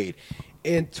Dwayne Wade.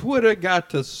 And Twitter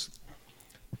got to,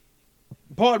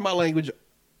 pardon my language,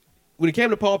 when it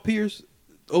came to Paul Pierce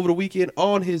over the weekend,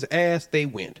 on his ass they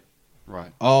went.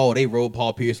 Right. Oh, they rolled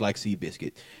Paul Pierce like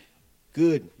Seabiscuit.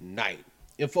 Good night.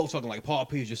 And folks talking like Paul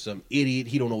Pierce just some idiot.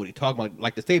 He don't know what he's talking about.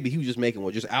 Like the statement he was just making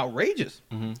was just outrageous.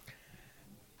 Mm-hmm.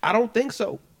 I don't think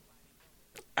so.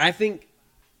 I think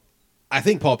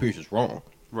Paul Pierce is wrong.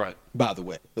 Right. By the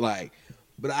way,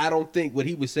 but I don't think what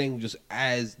he was saying was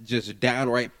just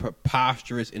downright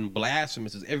preposterous and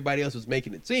blasphemous as everybody else was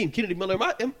making it seem. Kennedy Miller,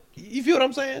 you feel what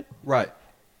I'm saying? Right.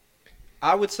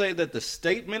 I would say that the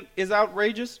statement is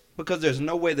outrageous because there's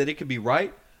no way that it could be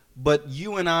right. But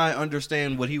you and I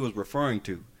understand what he was referring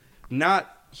to.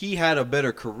 Not he had a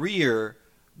better career,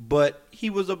 but he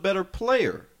was a better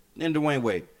player than Dwayne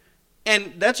Wade.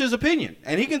 And that's his opinion.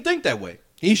 And he can think that way.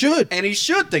 He should. And he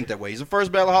should think that way. He's a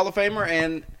first ballot Hall of Famer.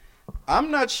 And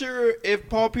I'm not sure if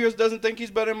Paul Pierce doesn't think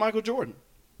he's better than Michael Jordan.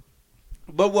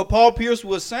 But what Paul Pierce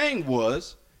was saying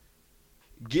was,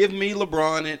 give me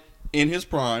LeBron in his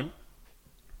prime.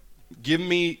 Give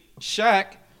me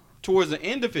Shaq towards the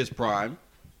end of his prime.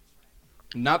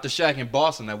 Not the Shaq in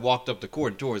Boston that walked up the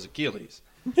court and tore his Achilles.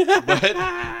 But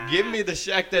give me the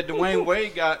Shaq that Dwayne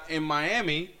Wade got in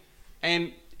Miami,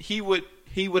 and he would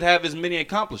have as many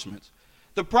accomplishments.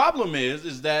 The problem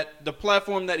is that the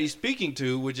platform that he's speaking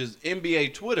to, which is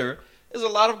NBA Twitter, is a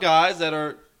lot of guys that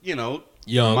are, young,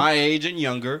 my age and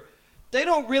younger. They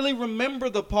don't really remember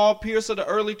the Paul Pierce of the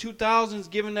early 2000s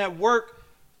giving that work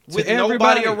with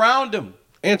nobody around him.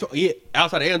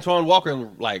 Outside of Antoine Walker,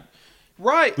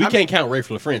 Right. We can't count Ray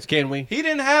LaFrance, can we? He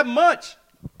didn't have much.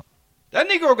 That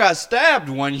Negro got stabbed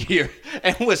one year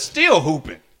and was still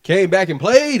hooping. Came back and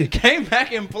played. Came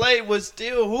back and played, was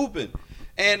still hooping.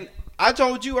 And I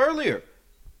told you earlier,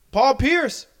 Paul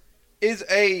Pierce is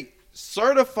a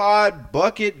certified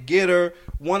bucket getter,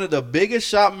 one of the biggest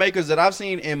shot makers that I've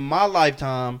seen in my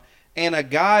lifetime, and a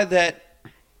guy that,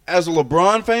 as a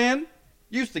LeBron fan,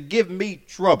 used to give me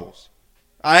troubles.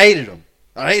 I hated him.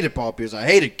 I hated Paul Pierce. I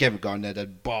hated Kevin Garnett,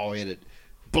 that ball-headed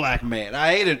black man.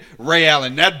 I hated Ray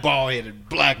Allen, that ball-headed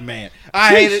black man.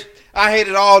 I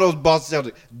hated all those Boston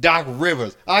Celtics. Doc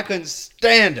Rivers. I couldn't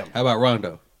stand him. How about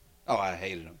Rondo? Oh, I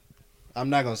hated him. I'm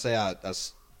not going to say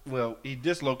well, he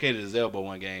dislocated his elbow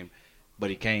one game, but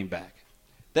he came back.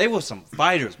 They were some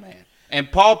fighters, man. And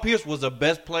Paul Pierce was the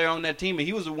best player on that team, and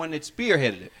he was the one that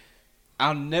spearheaded it.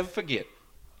 I'll never forget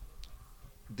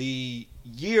the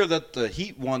year that the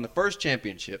Heat won the first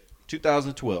championship,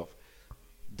 2012.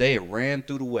 They ran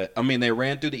through the West. I mean, they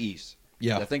ran through the East.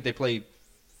 Yeah. I think they played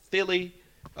Philly.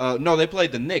 No, they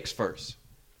played the Knicks first.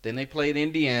 Then they played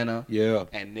Indiana. Yeah.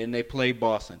 And then they played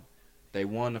Boston. They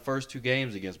won the first 2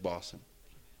 games against Boston.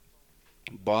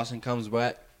 Boston comes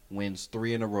back, wins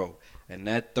 3 in a row. And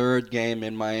that third game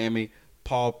in Miami,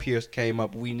 Paul Pierce came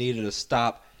up. We needed a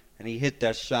stop. And he hit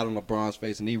that shot on LeBron's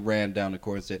face, and he ran down the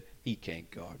court and said, he can't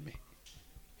guard me.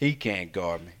 He can't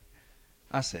guard me.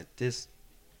 I said, this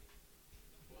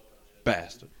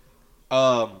bastard.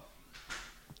 But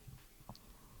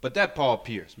that Paul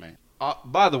Pierce, man.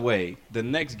 By the way, the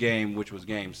next game, which was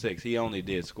game 6, he only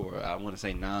did score, I want to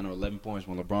say 9 or 11 points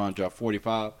when LeBron dropped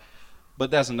 45. But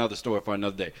that's another story for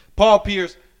another day. Paul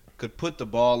Pierce could put the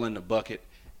ball in the bucket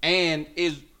and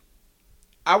is,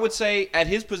 I would say, at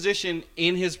his position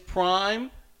in his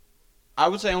prime, I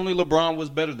would say only LeBron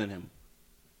was better than him.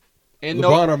 And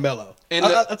LeBron or Melo? and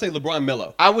I'd say LeBron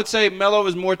Melo. I would say Melo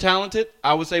is more talented.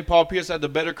 I would say Paul Pierce had the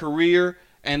better career,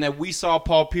 and that we saw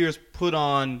Paul Pierce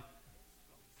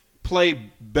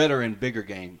play better in bigger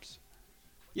games.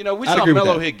 You know, we I'd saw agree with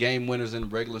Melo that. hit game winners in the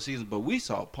regular season, but we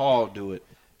saw Paul do it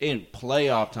in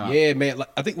playoff time. Yeah, man. Like,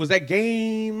 I think was that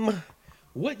game.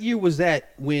 What year was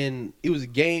that when it was a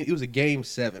game? It was a game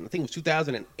 7. I think it was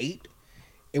 2008,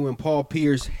 and when Paul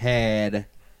Pierce had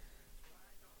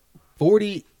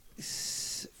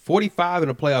 45 in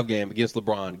a playoff game against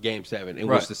LeBron, game 7, in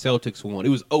which the Celtics won. It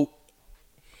was I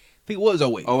think it was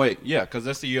 08. Oh, wait. Yeah, because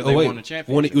that's the year they won the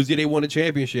championship. It was the year they won the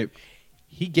championship.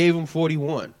 He gave him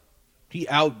 41. He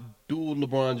outdueled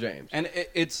LeBron James. And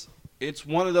it's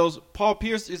one of those. Paul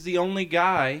Pierce is the only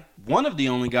guy, one of the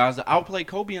only guys that outplayed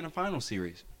Kobe in the final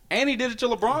series. And he did it to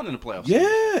LeBron in the playoffs.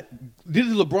 Yeah. Did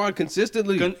it to LeBron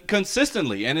consistently?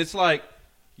 Consistently. And it's like,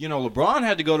 you know, LeBron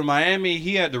had to go to Miami.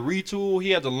 He had to retool.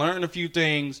 He had to learn a few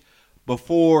things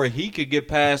before he could get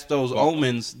past those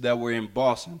omens that were in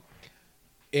Boston.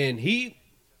 And he,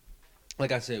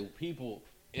 like I said, people,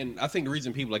 and I think the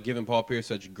reason people are giving Paul Pierce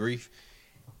such grief,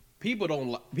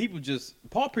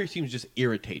 Paul Pierce seems to just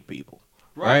irritate people.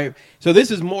 Right? So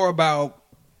this is more about,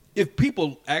 if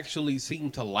people actually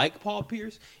seem to like Paul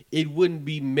Pierce, it wouldn't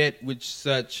be met with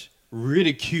such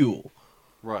ridicule.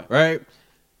 Right?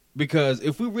 Because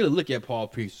if we really look at Paul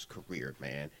Pierce's career,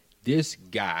 man, this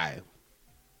guy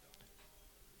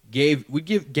gave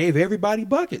everybody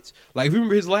buckets. Like, if you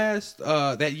remember his last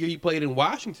that year he played in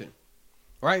Washington,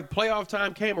 right? Playoff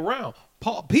time came around.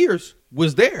 Paul Pierce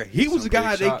was there. He was the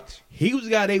guy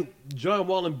John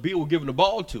Wall and Beal were giving the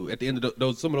ball to at the end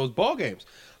of some of those ball games.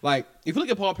 Like, if you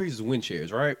look at Paul Pierce's win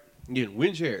shares, right? Again,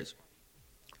 win shares.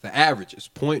 The average is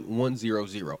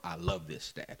 .100. I love this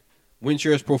stat. Win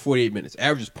shares per 48 minutes.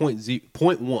 Average is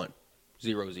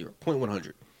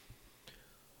 .100.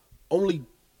 Only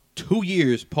 2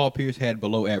 years Paul Pierce had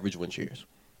below average win shares.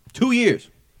 2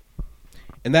 years.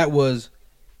 And that was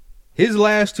his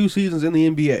last 2 seasons in the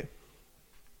NBA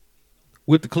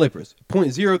with the Clippers.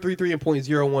 .033 and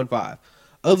 .015.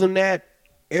 Other than that,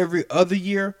 every other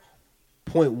year,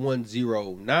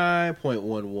 .109,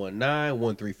 .119,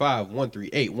 135,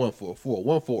 138, 144,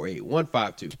 148,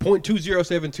 152,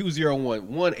 .207, 201,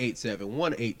 187,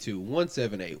 182,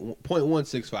 178,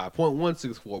 .165,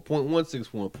 .164,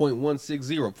 .161,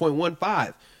 .160,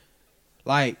 .15.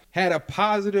 Like, had a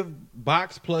positive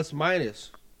box plus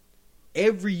minus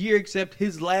every year except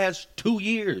his last 2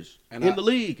 years in the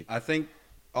league. I think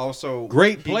also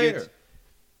great player.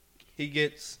 He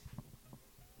gets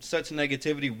such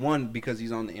negativity, one, because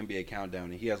he's on the NBA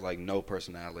countdown and he has like no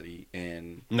personality,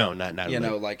 and no, not you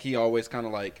know, like he always kind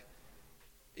of like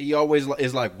he always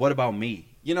is like, what about me?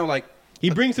 You know, like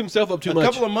he brings himself up too much. A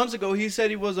couple of months ago, he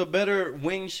said he was a better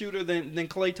wing shooter than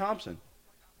Klay Thompson,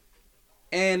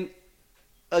 and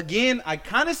again, I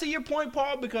kind of see your point,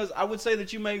 Paul, because I would say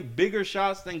that you make bigger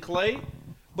shots than Clay,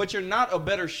 but you're not a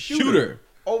better shooter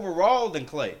overall than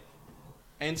Clay.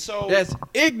 And so That's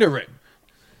ignorant.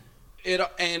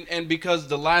 And because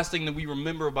the last thing that we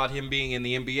remember about him being in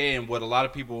the NBA and what a lot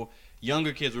of people,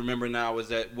 younger kids, remember now is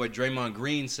that what Draymond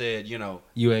Green said, you know,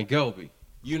 You ain't Kobe.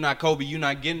 you're not Kobe, you're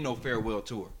not getting no farewell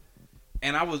tour.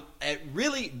 And I was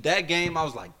really that game, I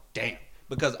was like, damn,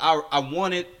 because I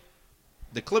wanted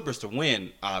the Clippers to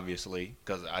win, obviously,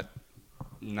 because I'm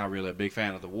not really a big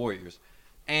fan of the Warriors.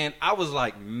 And I was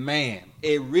like, man,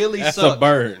 it really That's sucks. a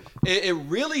burn. It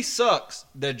really sucks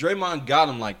that Draymond got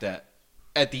him like that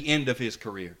at the end of his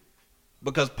career.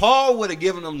 Because Paul would have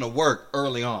given him the work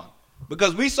early on.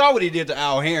 Because we saw what he did to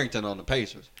Al Harrington on the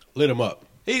Pacers. Lit him up.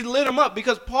 He lit him up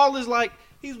because Paul is like,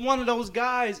 he's one of those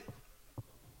guys.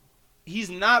 He's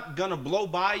not going to blow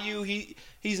by you.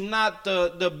 He's not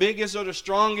the biggest or the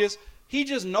strongest. He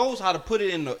just knows how to put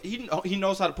it in the he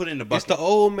knows how to put it in the bucket. It's the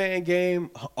old man game.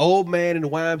 Old man in the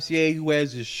YMCA who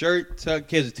has his shirt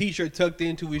tucked, has a t-shirt tucked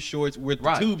into his shorts with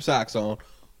the tube socks on.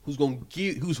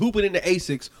 Who's hooping in the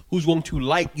Asics? Who's going to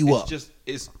light you up?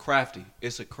 It's crafty.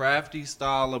 It's a crafty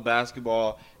style of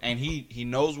basketball, and he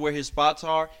knows where his spots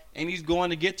are, and he's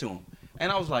going to get to them.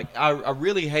 And I was like, I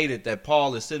really hated that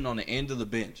Paul is sitting on the end of the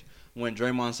bench when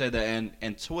Draymond said that,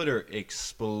 and Twitter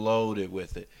exploded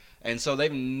with it. And so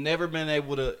they've never been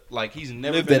able to, like, he's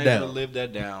never been able to live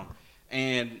that down.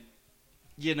 And,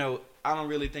 you know, I don't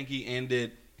really think he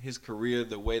ended his career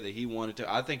the way that he wanted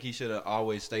to. I think he should have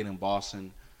always stayed in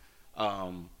Boston.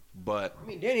 But I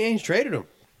mean, Danny Ainge traded him.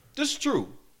 this is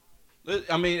true.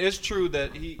 I mean, it's true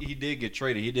that he did get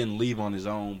traded. He didn't leave on his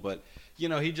own, but, you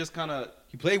know, he just kind of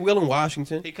He played well in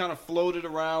Washington. he kind of floated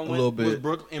around A little bit.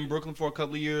 was in Brooklyn for a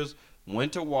couple of years,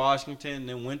 went to Washington,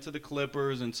 then went to the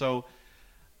Clippers, and so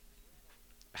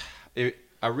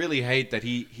I really hate that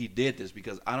he did this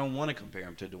because I don't want to compare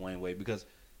him to Dwayne Wade because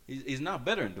he's not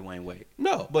better than Dwayne Wade.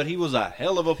 No. But he was a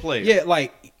hell of a player. Yeah,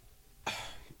 like,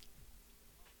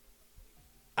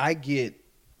 I feel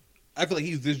like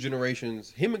he's this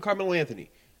generation's, him and Carmelo Anthony,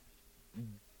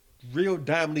 real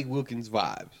Diamond League Wilkins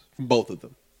vibes from both of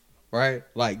them, right?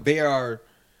 Like, they are,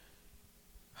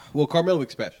 well, Carmelo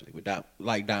especially, with Diamond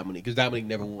League, because Diamond League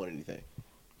never won anything,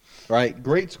 right?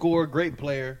 Great scorer, great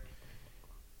player,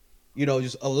 you know,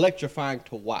 just electrifying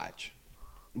to watch,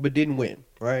 but didn't win,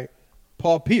 right?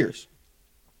 Paul Pierce,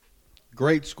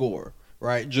 great scorer,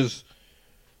 right? Just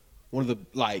one of the,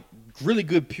 like, really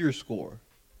good pure scorer.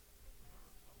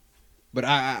 But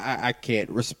I can't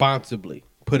responsibly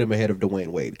put him ahead of Dwayne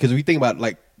Wade. Because if you think about,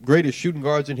 like, greatest shooting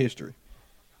guards in history,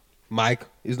 Mike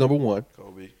is number 1.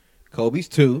 Kobe's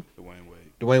 2.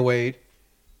 Dwayne Wade.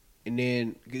 And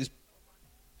then, because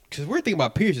we're thinking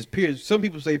about Pierce. Some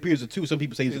people say Pierce is a 2. Some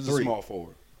people say he's a 3. a small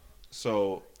forward.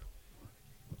 So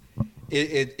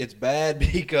it's bad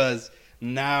because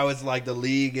now it's like the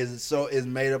league is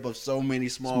made up of so many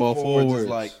small forwards. It's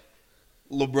like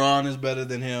LeBron is better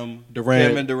than him.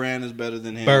 Kevin Durant is better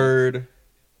than him.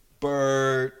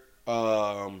 Bird.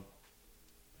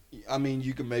 I mean,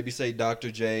 you could maybe say Dr.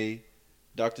 J.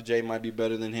 Dr. J might be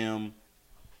better than him.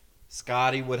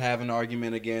 Scotty would have an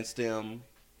argument against him.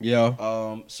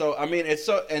 Yeah. So I mean,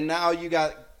 and now you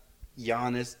got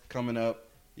Giannis coming up.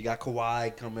 You got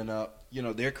Kawhi coming up. You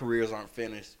know, their careers aren't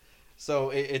finished. So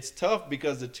it's tough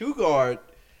because the 2 guard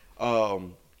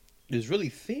is really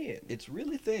thin. It's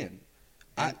really thin.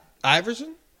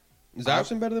 Iverson? Is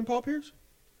Iverson better than Paul Pierce?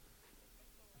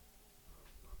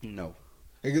 No.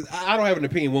 Because I don't have an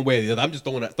opinion one way or the other. I'm just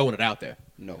throwing it out there.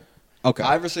 No. Okay.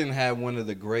 Iverson had one of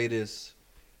the greatest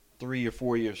 3 or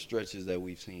 4 year stretches that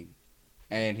we've seen.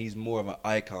 And he's more of an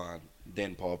icon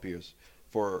than Paul Pierce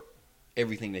for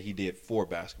everything that he did for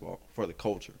basketball, for the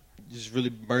culture. Just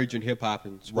really merging hip-hop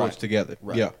and sports together.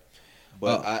 Right. Yeah.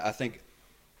 But I think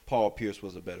Paul Pierce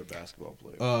was a better basketball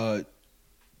player.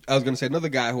 I was going to say another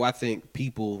guy who I think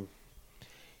people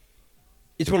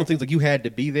 – it's one of the things like you had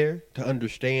to be there to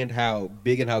understand how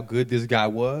big and how good this guy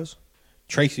was.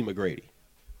 Tracy McGrady.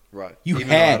 Right. Even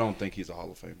though I don't think he's a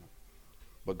Hall of Famer.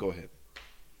 But go ahead.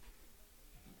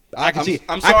 I can see.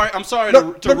 I'm sorry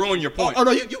to ruin your point. Oh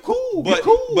no, you cool. But, you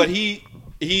cool. But he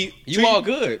you all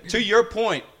good. To your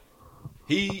point,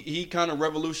 he kind of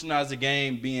revolutionized the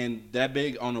game, being that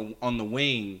big on the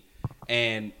wing,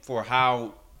 and for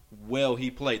how well he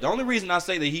played. The only reason I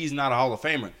say that he's not a Hall of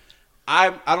Famer,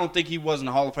 I don't think he wasn't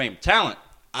a Hall of Fame talent.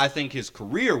 I think his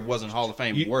career wasn't Hall of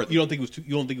Fame worthy. You don't think it was too?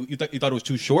 You thought it was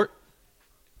too short?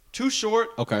 Too short.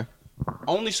 Okay.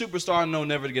 Only superstar I know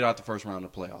never to get out the first round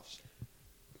of the playoffs.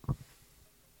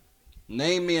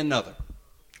 Name me another.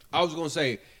 I was going to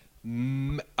say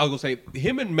I was gonna say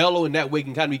him and Melo in that way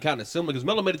can kind of be similar because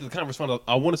Melo made it to the conference final.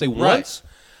 I want to say once,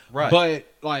 Right. But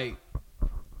like,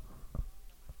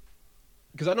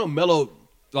 because I know Melo,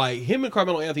 like him and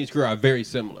Carmelo Anthony's career are very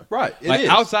similar. Right, it Like is.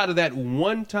 outside of that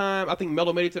one time, I think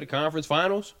Melo made it to the conference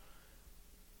finals.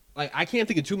 Like I can't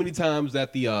think of too many times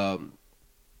that the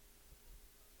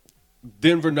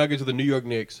Denver Nuggets or the New York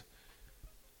Knicks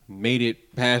made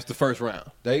it past the first round.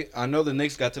 I know the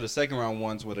Knicks got to the second round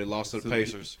once where they lost to the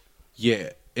Pacers. Yeah,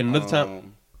 and another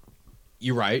time,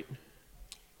 you're right.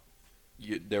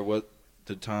 There was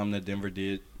the time that Denver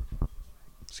did,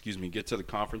 get to the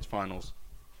conference finals.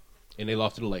 And they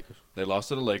lost to the Lakers. They lost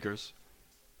to the Lakers.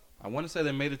 I want to say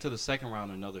they made it to the second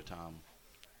round another time.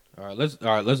 All right,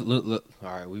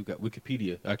 we've got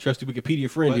Wikipedia. Our trusty Wikipedia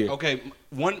friend But, here. okay,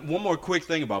 one more quick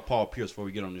thing about Paul Pierce before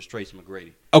we get on this Tracy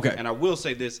McGrady. Okay. And I will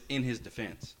say this in his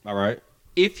defense. All right.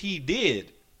 If he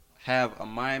did have a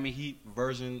Miami Heat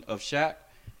version of Shaq,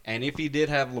 and if he did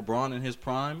have LeBron in his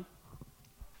prime,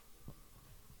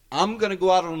 I'm going to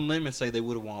go out on a limb and say they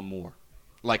would have won more.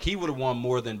 Like, he would have won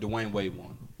more than Dwayne Wade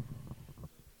won.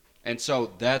 And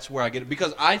so that's where I get it.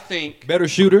 Because I think Better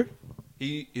shooter.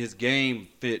 his game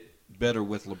fit better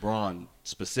with LeBron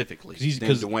specifically than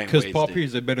Because Dwayne Wade Paul did. Pierce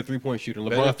is a better three-point shooter.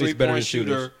 Better LeBron fits better three-point as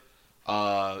shooters.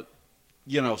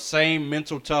 shooter. Same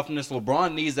mental toughness.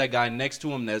 LeBron needs that guy next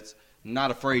to him that's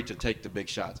not afraid to take the big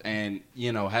shots and,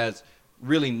 has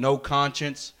really no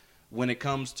conscience when it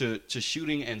comes to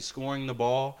shooting and scoring the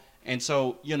ball. And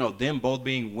so, them both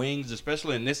being wings,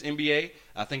 especially in this NBA,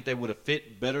 I think they would have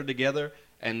fit better together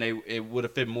and it would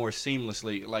have fit more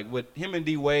seamlessly. Like with him and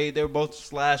D Wade, they were both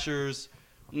slashers,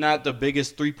 not the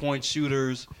biggest three-point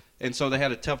shooters. And so they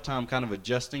had a tough time kind of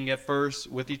adjusting at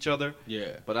first with each other.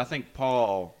 Yeah. But I think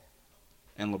Paul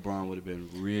and LeBron would have been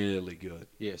really good.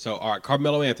 Yeah, so, all right,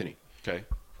 Carmelo Anthony. Okay.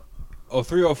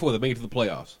 03, 04, they made it to the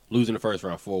playoffs, losing the first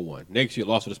round 4-1. Next year,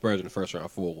 lost to the Spurs in the first round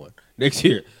 4-1. Next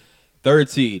year, third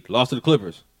seed, lost to the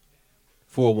Clippers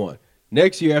 4-1.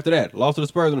 Next year after that, lost to the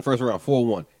Spurs in the first round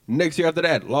 4-1. Next year after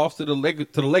that, lost to the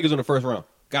Lakers in the first round,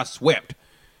 got swept.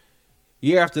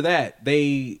 Year after that,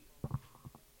 they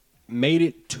made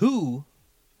it to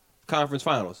conference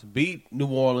finals, beat New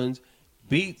Orleans,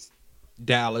 beat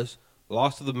Dallas,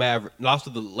 lost to the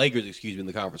Lakers, in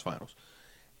the conference finals.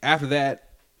 After that,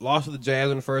 lost to the Jazz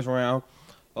in the first round,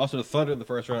 lost to the Thunder in the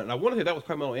first round. And I want to say that was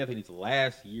Carmelo Anthony's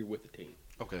last year with the team.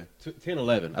 Okay.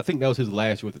 10-11. I think that was his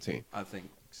last year with the team. I think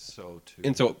so, too.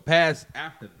 And so past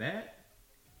after that,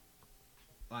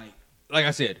 like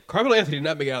I said, Carmelo Anthony did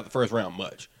not make it out of the first round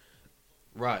much.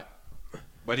 Right.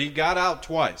 But he got out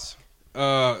twice.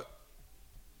 So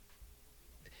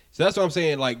that's what I'm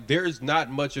saying. Like, there's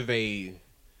not much of a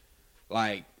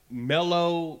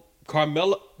Carmelo.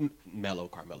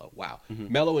 Wow,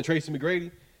 Melo and Tracy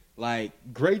McGrady, like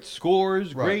great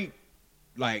scores, Right.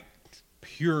 great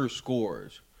pure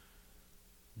scores.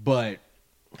 But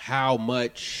how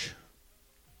much?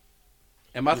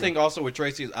 And my thing also with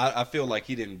Tracy is I feel like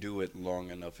he didn't do it long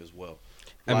enough as well.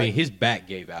 I Like- mean, his back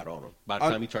gave out on him by the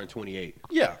time he turned 28.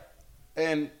 Yeah.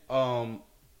 And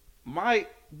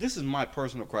this is my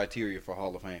personal criteria for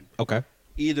Hall of Fame. Okay.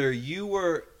 Either you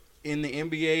were in the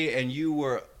NBA and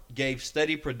you gave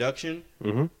steady production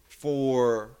Mm-hmm.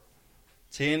 for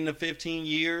 10 to 15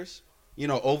 years,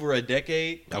 over a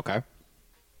decade, Okay.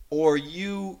 or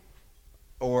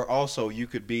also you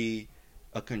could be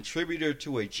a contributor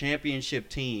to a championship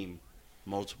team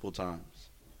multiple times.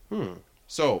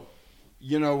 So,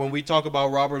 when we talk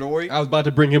about Robert Horry, I was about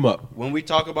to bring him up.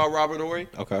 Okay.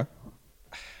 Okay.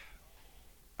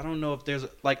 I don't know if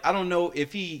I don't know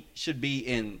if he should be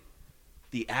in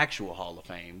the actual Hall of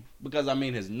Fame because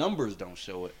his numbers don't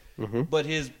show it. Mm-hmm. But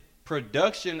his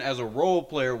production as a role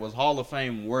player was Hall of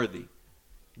Fame worthy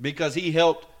because he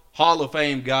helped Hall of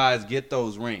Fame guys get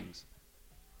those rings.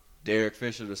 Derek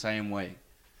Fisher the same way.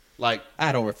 I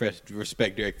don't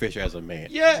respect Derek Fisher as a man.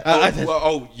 Yeah.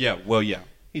 Yeah.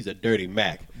 He's a dirty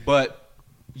Mac. But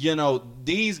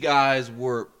these guys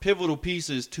were pivotal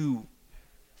pieces to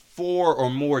 4 or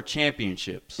more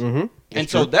championships. Mm-hmm. And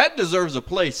so that deserves a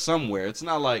place somewhere. It's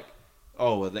not like,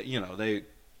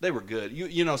 they were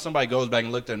good. Somebody goes back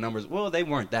and looked at their numbers. Well, they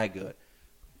weren't that good.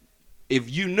 If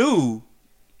you knew,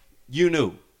 you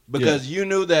knew. Because you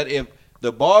knew that if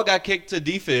the ball got kicked to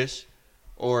D-Fish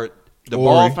or the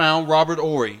ball found Robert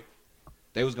Horry,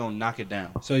 they was going to knock it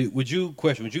down. So would you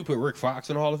put Rick Fox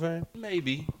in the Hall of Fame?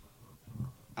 Maybe.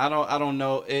 I don't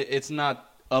know. It's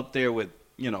not up there with,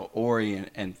 Horry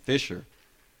and Fisher.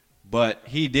 But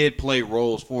he did play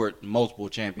roles for multiple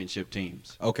championship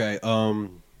teams. Okay.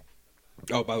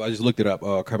 Oh, by the way, I just looked it up.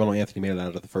 Carmelo Anthony made it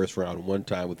out of the first round one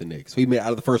time with the Knicks. So he made it out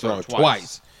of the first round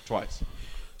twice. Twice.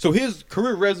 So his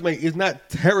career resume is not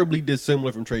terribly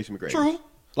dissimilar from Tracy McGrady. True.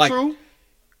 Like, True.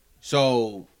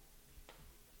 So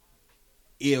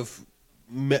if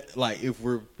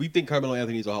we think Carmelo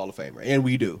Anthony's a Hall of Famer, and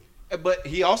we do. But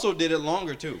he also did it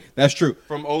longer too. That's true.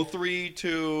 From 03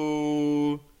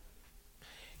 to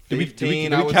Did we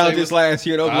 15. count this last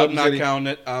year? I'm not counting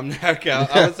it. I'm not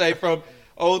counting. I would say from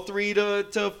 03 to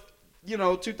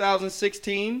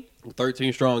 2016.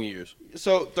 13 strong years.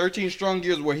 So 13 strong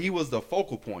years where he was the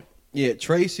focal point. Yeah,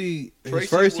 Tracy his Tracy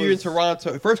first year in was-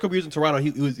 Toronto, first couple years in Toronto,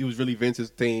 he was really Vince's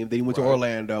team. Then he went to Right.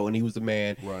 Orlando, and he was the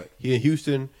man. Right. He in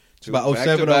Houston, it's about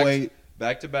Back-to-back- 07, 08.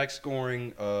 Back-to-back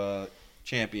scoring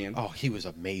champion. Oh, he was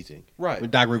amazing. Right. When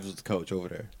Doc Rivers was the coach over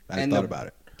there. I just thought about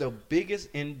it. The biggest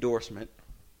endorsement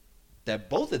that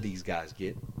both of these guys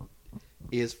get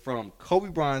is from Kobe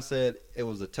Bryant said it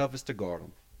was the toughest to guard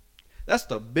him. That's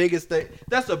the biggest thing.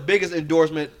 That's the biggest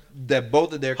endorsement that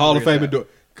both of their Hall of Fame. careers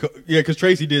have. Yeah, because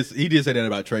Tracy did say that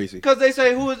about Tracy. Because they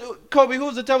say Kobe?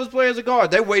 Who's the toughest player as a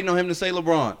guard? They're waiting on him to say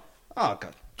LeBron. Oh,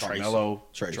 God. Carmelo,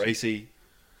 Tracy.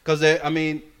 Because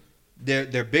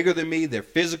they're bigger than me. They're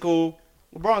physical.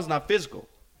 LeBron's not physical,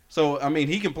 so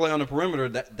he can play on the perimeter.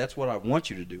 That's what I want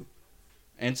you to do.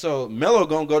 And so Melo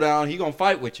gonna go down. He gonna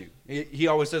fight with you. He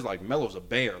always says like Melo's a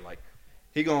bear. Like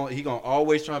he gonna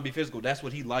always try to be physical. That's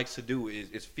what he likes to do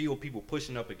is feel people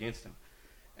pushing up against him.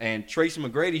 And Tracy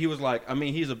McGrady, he was like,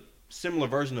 he's a similar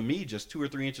version of me, just 2 or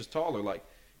 3 inches taller. Like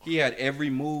he had every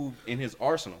move in his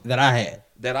arsenal That I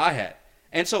had.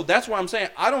 And so that's why I'm saying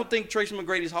I don't think Tracy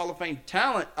McGrady's Hall of Fame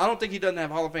talent. I don't think he doesn't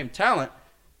have Hall of Fame talent.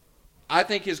 I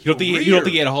think his You career. don't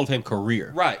think he had a Hall of Fame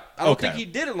career? Right. I don't Okay. think he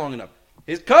did it long enough.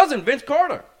 His cousin, Vince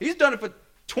Carter, he's done it for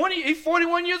 20. He's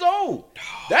 41 years old.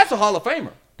 That's a Hall of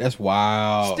Famer. That's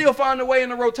wild. Still finding a way in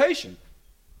the rotation.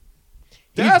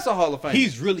 That's a Hall of Famer.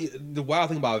 He's really the wild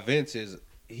thing about Vince is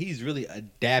he's really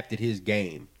adapted his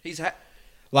game. He's become.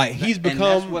 And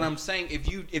that's what I'm saying.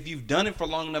 If you've done it for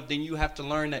long enough, then you have to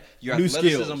learn that your New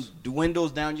athleticism skills.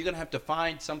 dwindles down. You're gonna have to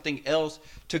find something else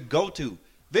to go to.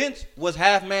 Vince was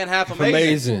half man, half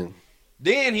amazing.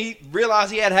 Then he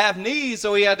realized he had half knees,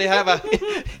 so he had to have a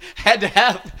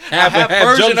half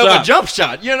version of a jump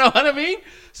shot. You know what I mean?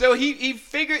 So he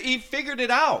figured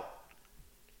it out.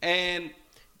 And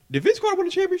Did Vince Carter win a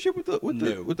championship with the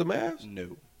Mavs?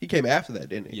 no, He came after that,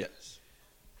 didn't he? yes,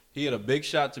 he had a big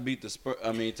shot to beat the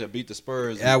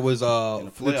Spurs. That was in the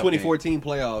the playoff 2014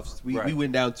 playoffs. We Right.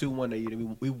 went down 2-1 that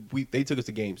year. They took us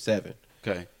to Game 7.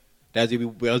 Okay. That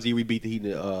was the year we beat the Heat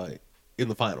in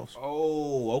the finals.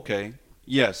 Oh, okay.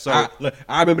 Yeah. So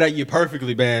I remember that year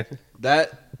perfectly, man.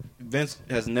 that Vince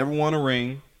has never won a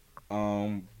ring,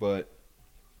 but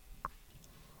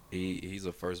he's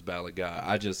a first ballot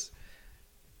guy.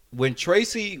 When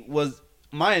Tracy was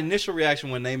my initial reaction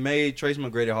when they made Tracy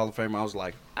McGrady Hall of Famer, I was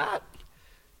like,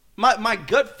 my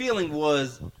gut feeling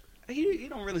was he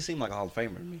don't really seem like a Hall of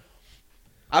Famer to me.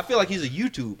 I feel like he's a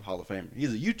YouTube Hall of Famer.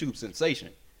 He's a YouTube sensation.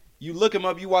 You look him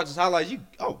up, you watch his highlights,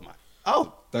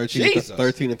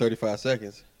 13 and 35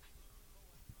 seconds.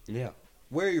 Yeah.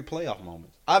 Where are your playoff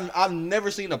moments? I've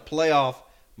never seen a playoff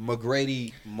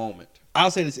McGrady moment.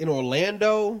 I'll say this: in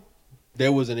Orlando,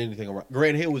 there wasn't anything around.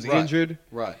 Grant Hill was injured.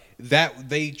 Right. That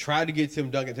they tried to get Tim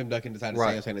Duncan. Tim Duncan decided to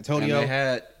stay in San Antonio.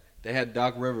 And they had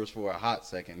Doc Rivers for a hot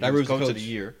second. He Doc was Rivers coach of the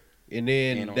year. And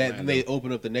then in that Orlando. they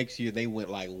opened up the next year. They went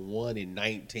like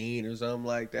 1-19 or something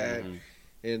like that. Mhm.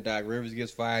 And Doc Rivers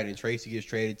gets fired, and Tracy gets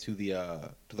traded to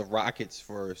the Rockets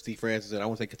for Steve Francis and I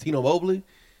want to say Cuttino Mobley.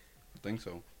 I think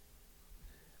so.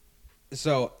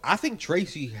 So I think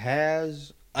Tracy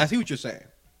has. I see what you're saying.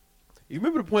 You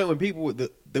remember the point when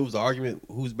there was an argument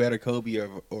who's better, Kobe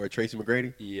or Tracy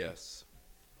McGrady? Yes.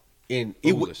 And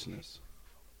it was Foolishness.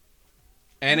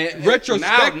 And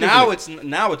Retrospectively-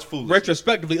 now it's foolish.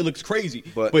 retrospectively it looks crazy,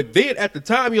 But- but then at the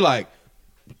time you're like,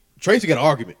 Tracy got an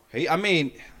argument. He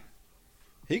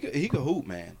could hoop,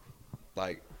 man.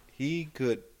 Like he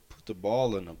could put the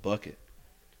ball in a bucket.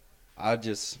 I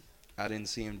didn't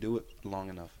see him do it long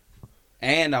enough.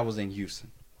 And I was in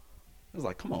Houston. I was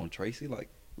like, come on, Tracy. Like,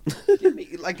 give me,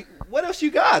 like, what else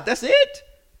you got? That's it?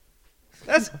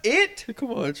 That's it?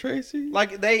 Come on, Tracy.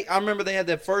 Like, I remember they had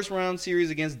that first round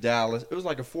series against Dallas. It was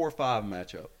like a 4-5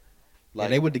 matchup. Like,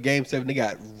 They went to Game 7. They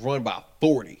got run by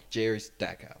 40. Jerry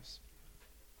Stackhouse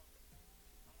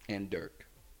and Dirk.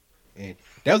 And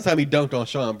that was the time he dunked on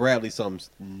Sean Bradley something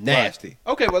nasty.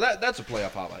 Right. Okay, well, that's a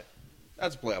playoff highlight.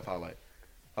 That's a playoff highlight.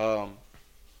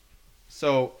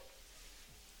 So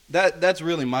that's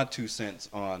really my 2 cents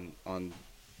on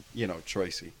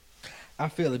Tracy. I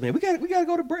feel it, man. We got to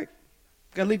go to break.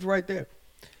 Gotta leave it right there.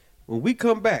 When we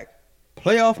come back,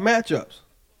 playoff matchups.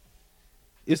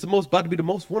 It's about to be the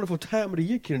most wonderful time of the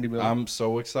year, Kennedy Miller. I'm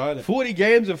so excited. 40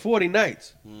 games and 40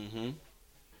 nights. Mm-hmm.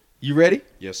 You ready?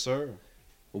 Yes, sir.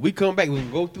 When we come back, we're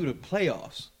gonna go through the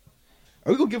playoffs.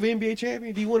 Are we gonna give an NBA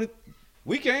champion? Do you want to?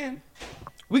 We can.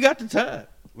 We got the time.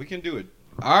 We can do it.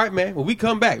 All right, man. When we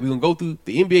come back, we're gonna go through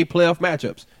the NBA playoff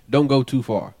matchups. Don't go too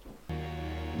far.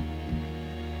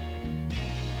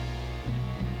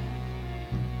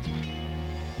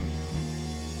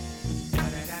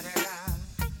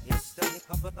 It's the hip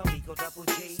hop of the Eagle Double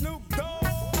G. Snoop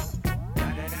Dogg.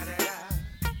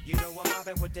 You know I'm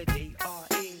mobbing with the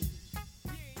D.R.E.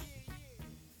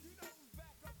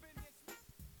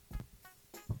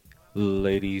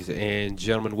 Ladies and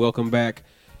gentlemen, welcome back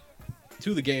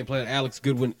to the game plan. Alex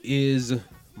Goodwin is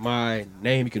my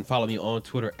name. You can follow me on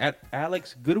Twitter at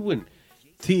Alex Goodwin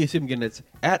TSM. Again, that's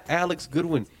at Alex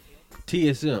Goodwin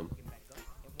TSM.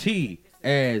 T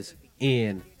as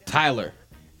in Tyler.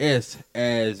 S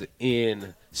as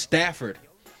in Stafford.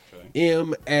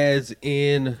 M as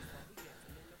in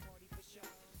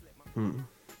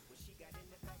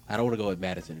I don't want to go with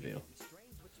Madisonville.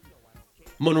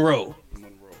 Monroe.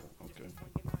 Monroe. Okay.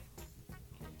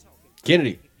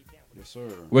 Kennedy. Yes, sir.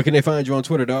 Where can they find you on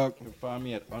Twitter, dog? You can find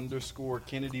me at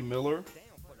 _Kennedy Miller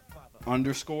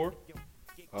 _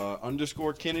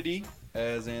 Kennedy,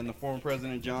 as in the former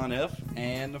president John F.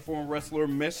 and the former wrestler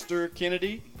Mr.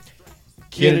 Kennedy.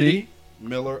 Kennedy.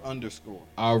 Miller _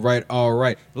 All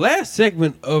right. Last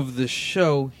segment of the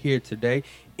show here today.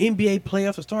 NBA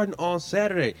playoffs are starting on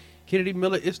Saturday. Kennedy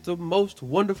Miller, it's the most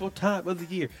wonderful time of the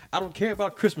year. I don't care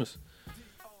about Christmas.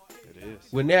 It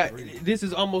is. When that, this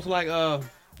is almost like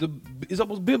it's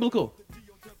almost biblical.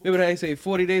 Remember how they say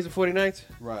 40 days and 40 nights?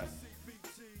 Right.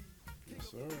 Yes,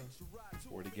 sir.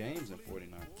 40 games and 40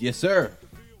 nights. Yes, sir.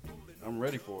 I'm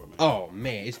ready for it, man. Oh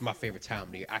man, it's my favorite time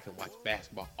of the year. I can watch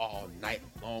basketball all night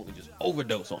long and just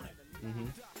overdose on it.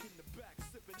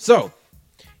 So,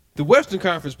 the Western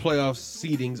Conference playoff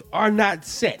seedings are not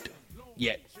set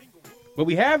yet, but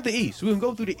we have the East. We can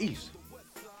go through the East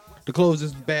to close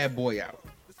this bad boy out.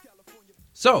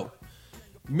 So,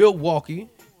 Milwaukee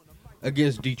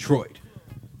against Detroit,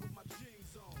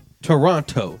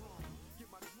 Toronto,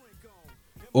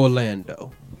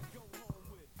 Orlando,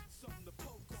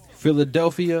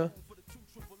 Philadelphia,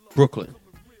 Brooklyn,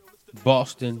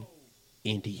 Boston,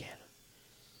 Indiana.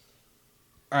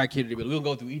 All right, Kennedy, we're going to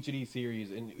go through each of these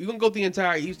series, and we're going to go through the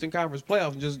entire Eastern Conference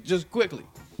playoffs just quickly.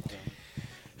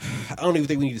 I don't even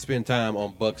think we need to spend time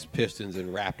on Bucks, Pistons,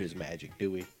 and Raptors Magic, do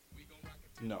we?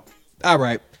 No. All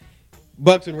right.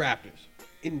 Bucks and Raptors.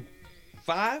 In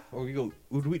 5? Or we go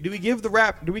do we give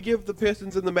the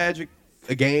Pistons and the Magic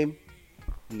a game?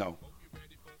 No.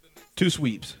 2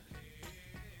 sweeps.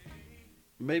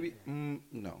 Maybe.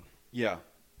 No. Yeah.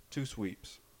 2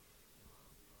 sweeps.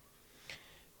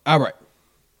 All right.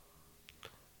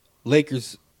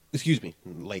 Lakers.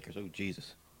 Oh,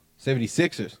 Jesus.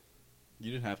 76ers.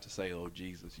 You didn't have to say, oh,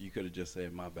 Jesus. You could have just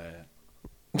said, my bad.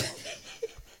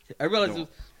 I realize No. it was-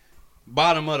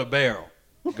 Bottom of the barrel.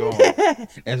 Go on.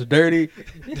 that's dirty.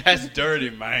 That's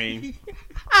dirty, man.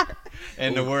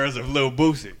 In the words of Lil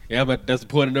Boosie. Yeah, but that's the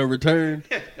point of no return.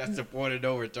 That's the point of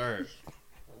no return.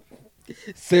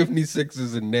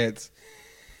 76ers and Nets.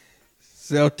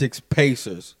 Celtics,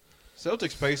 Pacers.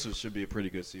 Celtics Pacers should be a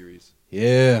pretty good series.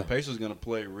 Yeah. Pacers going to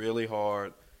play really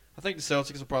hard. I think the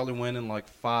Celtics will probably win in like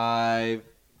 5.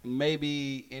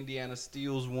 Maybe Indiana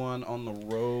steals one on the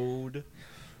road.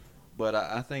 But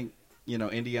I think,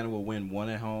 Indiana will win 1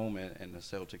 at home and the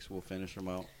Celtics will finish them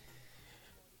out.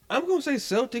 I'm going to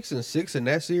say Celtics and 6 in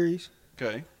that series.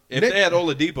 Okay. If they had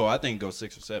Oladipo, I think go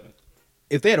 6 or 7.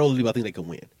 If they had Oladipo, I think they could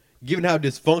win. Given how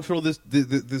dysfunctional this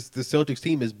Celtics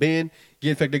team has been,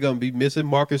 given the fact they're going to be missing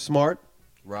Marcus Smart,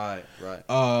 Right.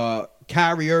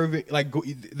 Kyrie Irving, they're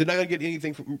not going to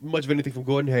get much of anything from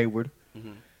Gordon Hayward.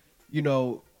 Mm-hmm.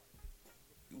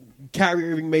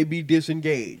 Kyrie Irving may be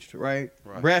disengaged, right?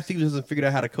 Brad Stevens hasn't figured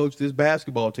out how to coach this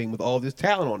basketball team with all this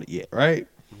talent on it yet, right?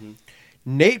 Mm-hmm.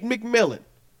 Nate McMillan.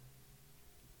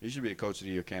 He should be a Coach of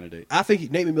the Year candidate. I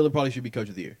think Nate McMillan probably should be Coach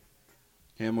of the Year.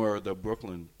 Him or the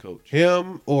Brooklyn coach.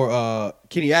 Him or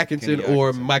Kenny Atkinson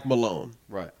or Mike Malone.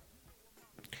 Right.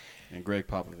 And Greg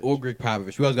Popovich. Or Greg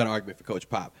Popovich. We always got an argument for Coach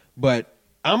Pop. But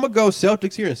I'm going to go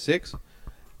Celtics here in 6.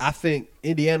 I think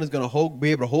Indiana's going to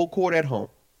be able to hold court at home.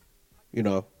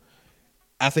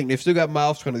 I think they've still got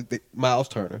Miles Turner. They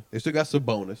still got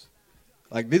Sabonis.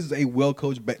 This is a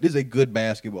well-coached, this is a good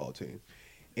basketball team.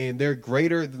 And they're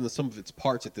greater than the sum of its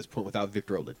parts at this point without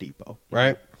Victor Oladipo,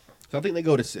 right? So I think they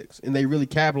go to 6. And they really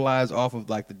capitalize off of,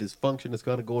 the dysfunction that's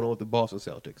going to go on with the Boston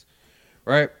Celtics.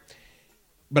 right?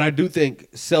 But I do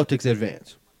think Celtics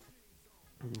advance.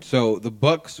 So the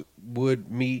Bucks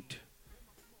would meet.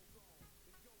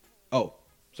 Oh,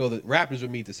 so the Raptors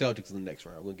would meet the Celtics in the next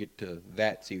round. We'll get to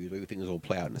that series. Everything is going to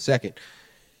play out in a second.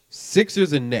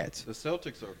 Sixers and Nets. The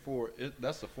Celtics are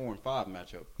that's a 4 and 5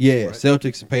 matchup. Yeah, right?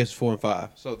 Celtics and Pacers 4 and 5.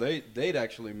 So they'd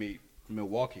actually meet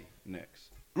Milwaukee next.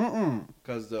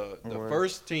 Because the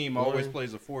first team always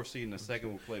plays the 4th seed, and the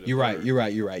second will play the third.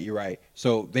 You're right.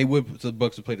 So the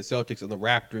Bucks would play the Celtics, and the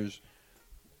Raptors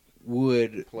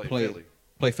would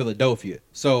play Philadelphia.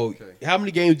 So how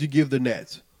many games do you give the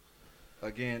Nets?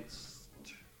 Against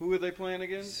who are they playing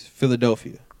against?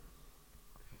 Philadelphia.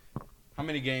 How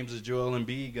many games is Joel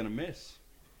Embiid gonna miss?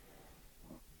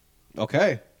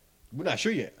 Okay, we're not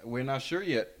sure yet. We're not sure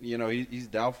yet. You know, he's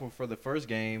doubtful for the first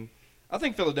game. I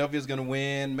think Philadelphia's going to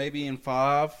win maybe in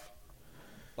 5.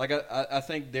 Like, I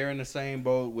think they're in the same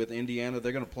boat with Indiana.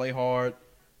 They're going to play hard.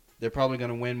 They're probably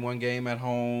going to win one game at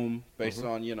home based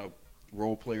on,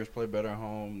 role players play better at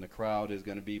home. The crowd is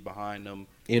going to be behind them.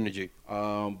 Energy.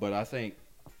 But I think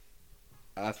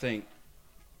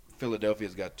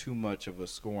Philadelphia's got too much of a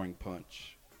scoring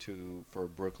punch for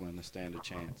Brooklyn to stand a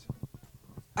chance.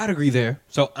 I'd agree there.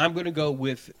 So I'm going to go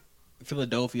with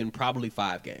Philadelphia in probably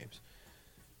 5 games.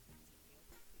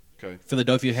 Okay.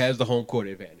 Philadelphia has the home court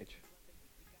advantage.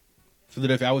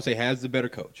 Philadelphia, I would say, has the better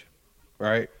coach,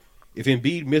 right? If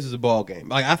Embiid misses a ball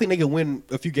game, I think they can win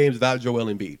a few games without Joel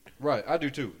Embiid. Right, I do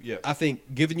too. Yeah. I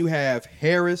think given you have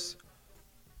Harris,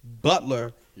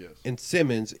 Butler, and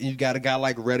Simmons, and you got a guy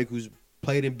like Redick who's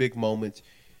played in big moments,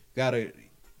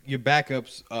 your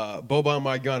backups, Boban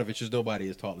Marjanovic is nobody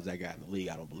as tall as that guy in the league,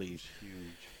 I don't believe.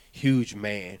 Huge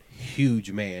man.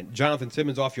 Jonathan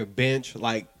Simmons off your bench,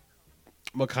 like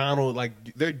McConnell,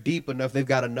 like they're deep enough. They've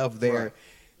got enough there. Right.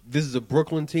 This is a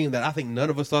Brooklyn team that I think none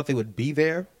of us thought they would be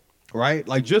there, right?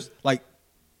 Like just like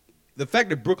the fact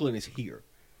that Brooklyn is here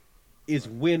is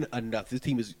win enough. This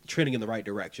team is trending in the right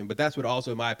direction. But that's what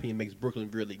also, in my opinion, makes Brooklyn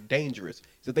really dangerous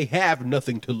is that they have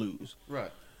nothing to lose.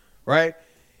 Right?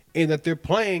 And that they're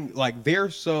playing like they're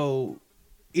so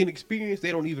inexperienced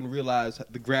they don't even realize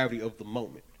the gravity of the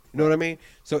moment. You know what I mean?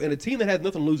 So in a team that has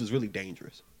nothing to lose is really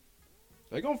dangerous.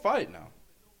 They're going to fight now.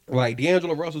 Like,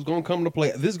 D'Angelo Russell's going to come to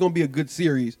play. This is going to be a good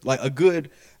series.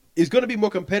 It's going to be more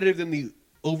competitive than the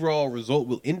overall result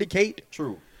will indicate.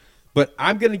 True. But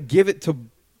I'm going to give it to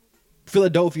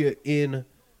Philadelphia in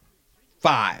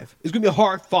 5. It's going to be a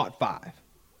hard-fought 5.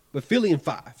 But Philly in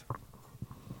 5.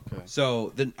 Okay.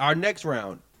 So, then our next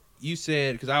round, you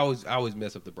said, because I always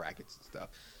mess up the brackets and stuff.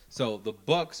 So, the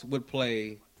Bucks would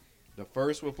play. The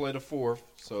first would play the 4th.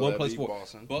 So, one that'd plus be 4.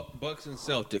 Boston. Bucks and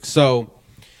Celtics. So,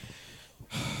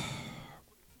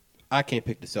 I can't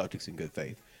pick the Celtics in good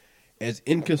faith. As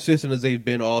inconsistent as they've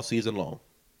been all season long,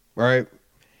 right?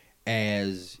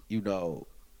 As,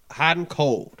 hot and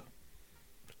cold.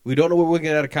 We don't know what we're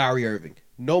getting out of Kyrie Irving.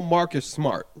 No Marcus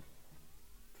Smart.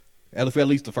 At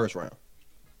least the first round.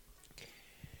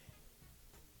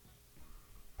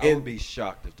 I would be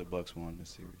shocked if the Bucks won this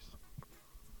series.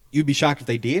 You'd be shocked if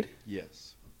they did?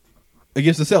 Yes.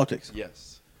 Against the Celtics?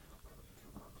 Yes.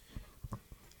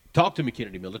 Talk to me,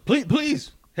 Kennedy Miller.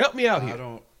 Please. Help me out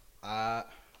here. I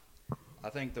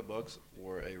think the Bucks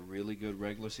were a really good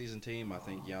regular season team. I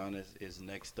think Giannis is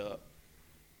next up.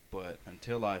 But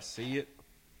until I see it,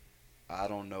 I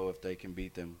don't know if they can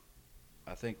beat them.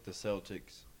 I think the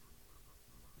Celtics,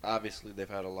 obviously they've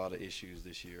had a lot of issues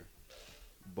this year.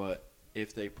 But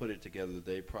if they put it together,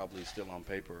 they probably still on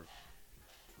paper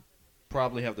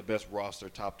probably have the best roster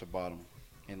top to bottom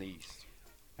in the East.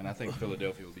 And I think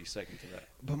Philadelphia will be second to that.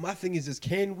 But my thing is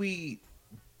can we,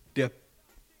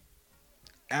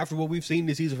 after what we've seen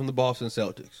this season from the Boston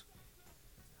Celtics,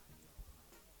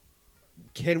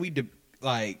 can we,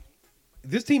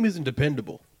 this team isn't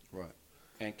dependable. Right.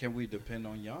 And can we depend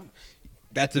on Giannis?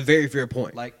 That's a very fair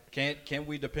point. Like, can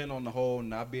we depend on the whole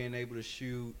not being able to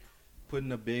shoot,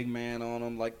 putting a big man on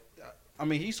him? Like, I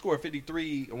mean, he scored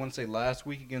 53, I want to say, last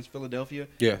week against Philadelphia.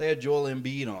 Yeah. They had Joel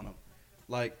Embiid on him.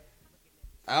 Like,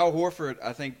 Al Horford,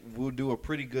 I think, will do a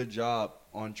pretty good job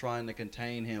on trying to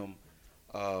contain him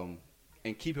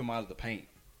and keep him out of the paint.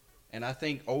 And I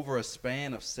think over a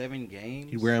span of 7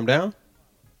 games. You wear him down?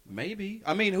 Maybe.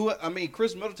 I mean,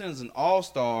 Chris Middleton is an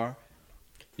all-star.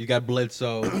 You got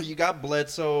Bledsoe.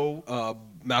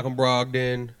 Malcolm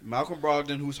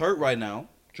Brogdon, who's hurt right now.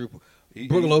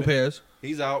 Brook Lopez.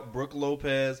 He's out. Brook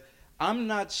Lopez. I'm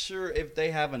not sure if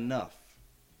they have enough.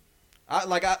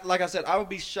 Like I said, I would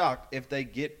be shocked if they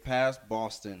get past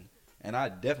Boston, and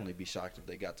I'd definitely be shocked if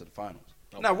they got to the finals.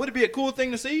 Okay. Now, would it be a cool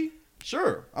thing to see?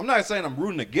 Sure. I'm not saying I'm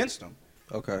rooting against them.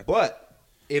 Okay. But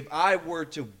if I were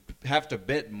to have to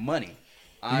bet money,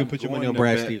 can put your money going on to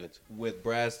Brad bet Stevens. With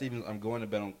Brad Stevens, I'm going to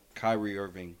bet on Kyrie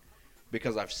Irving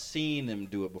because I've seen him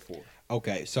do it before.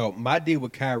 Okay, so my deal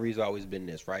with Kyrie's always been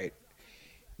this, right?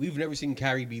 We've never seen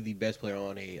Kyrie be the best player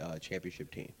on a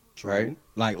championship team, right?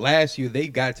 Like last year, they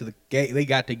got to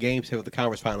Game 7 of the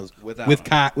conference finals Without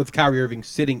with Kyrie Irving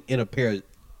sitting in a pair of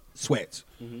sweats.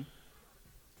 Mm-hmm.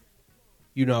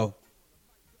 You know,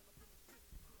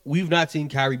 we've not seen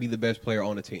Kyrie be the best player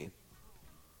on a team,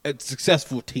 a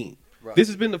successful team. Right. This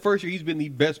has been the first year he's been the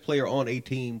best player on a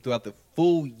team throughout the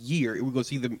full year. We're going to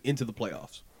see them into the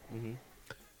playoffs. Mm-hmm.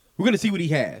 We're going to see what he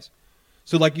has.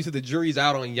 So, like you said, the jury's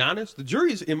out on Giannis. The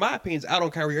jury's, in my opinion, is out on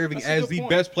Kyrie Irving That's a as good the point.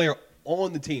 best player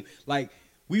on the team. Like,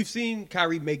 we've seen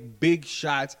Kyrie make big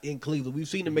shots in Cleveland. We've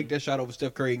seen him make that shot over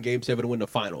Steph Curry in Game 7 to win the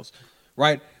finals,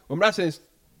 right? I'm not saying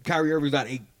Kyrie Irving's not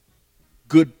a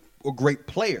good or great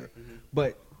player,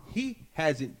 but he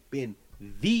hasn't been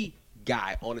the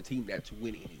guy on a team that's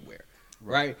winning anywhere,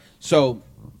 right? So,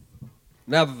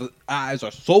 now that the eyes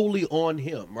are solely on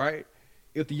him, right?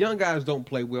 If the young guys don't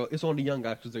play well, it's on the young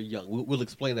guys because they're young. We'll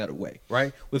explain that away,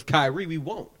 right? With Kyrie, we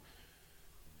won't.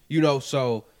 You know,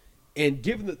 so, and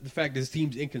given the fact that this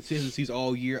team's inconsistencies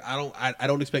all year, I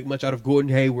don't expect much out of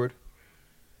Gordon Hayward.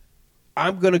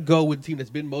 I'm gonna go with the team that's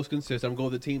been most consistent. I'm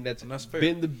going with the team that's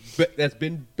fair. that's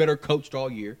been better coached all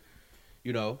year.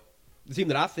 You know, the team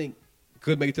that I think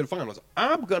could make it to the finals.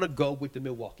 I'm gonna go with the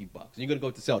Milwaukee Bucks. You're gonna go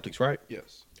with the Celtics, right?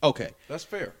 Yes, Okay. that's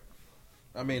fair.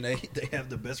 I mean, they have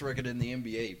the best record in the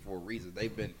NBA for a reason.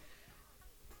 They've been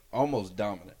almost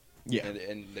dominant. Yeah.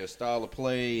 And their style of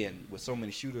play and with so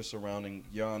many shooters surrounding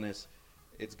Giannis,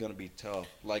 it's going to be tough.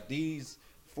 Like these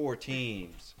four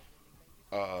teams,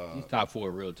 These top four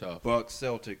are real tough. Bucks,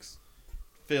 Celtics,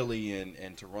 Philly,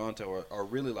 and Toronto are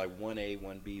really like 1A,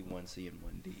 1B, 1C, and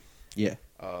 1D. Yeah.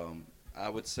 I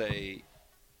would say,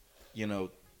 you know,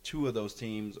 two of those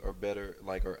teams are better,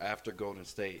 like, or after Golden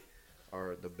State,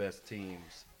 are the best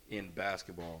teams in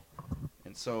basketball.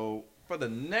 And so for the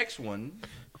next one,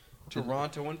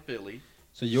 Toronto and Philly.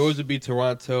 So yours would be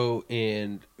Toronto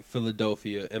and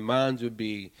Philadelphia, and mine would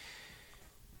be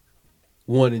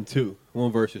 1 and 2,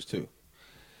 1 versus 2.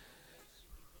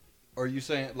 Are you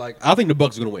saying, like, I think the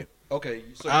Bucks are gonna win. okay,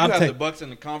 so you I'm have ta- the Bucks in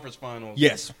the conference finals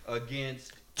Yes,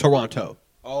 against, Toronto.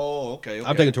 oh, okay.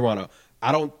 I'm taking Toronto.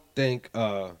 I don't think.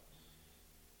 I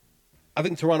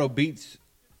think Toronto beats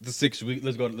the 6 week.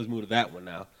 Let's move to that one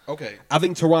now. Okay, I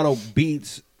think Toronto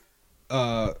beats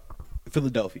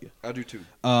Philadelphia. I do too.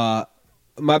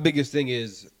 My biggest thing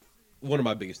is one of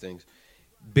my biggest things.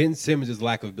 Ben Simmons'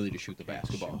 lack of ability to shoot the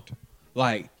basketball.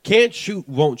 Like, can't shoot,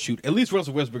 won't shoot. At least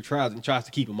Russell Westbrook tries and tries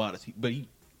to keep him honest, but he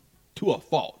to a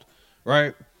fault,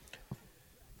 right?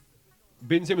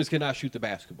 Ben Simmons cannot shoot the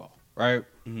basketball, right?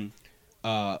 Mm-hmm.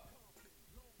 I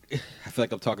feel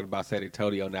like I'm talking about San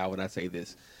Antonio now when I say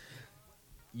this.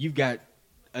 You've got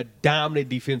a dominant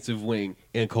defensive wing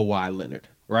in Kawhi Leonard,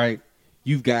 right?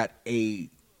 You've got a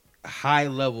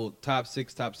high-level top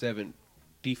 6, top 7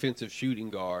 defensive shooting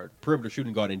guard, perimeter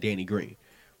shooting guard in Danny Green,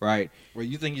 right? Well,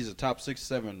 you think he's a top 6,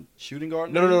 7 shooting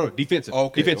guard? No, defensive.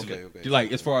 Okay, defensively. okay.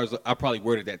 Like, as far as, I probably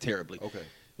worded that terribly. Okay.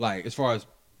 Like, as far as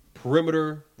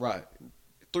perimeter, Right.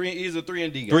 He's a 3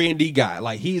 and D guy. 3 and D guy.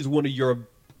 Like, he's one of your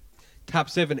top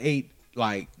 7, 8,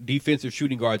 like, defensive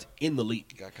shooting guards in the league.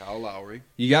 You got Kyle Lowry.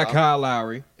 You got Top Kyle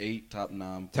Lowry, 8, top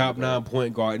 9. top 9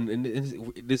 point guard, and the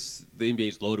NBA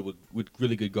is loaded with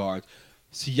really good guards.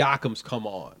 Siakam's come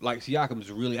on. Like,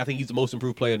 Siakam's really, I think he's the most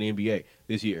improved player in the NBA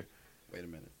this year. Wait a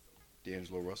minute.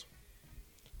 D'Angelo Russell.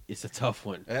 It's a tough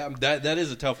one. That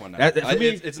is a tough one. Now. That- for me-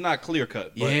 It's not clear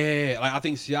cut. Yeah, like I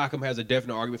think Siakam has a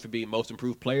definite argument for being most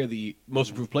improved player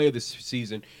this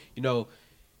season. You know,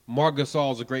 Marc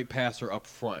Gasol's a great passer up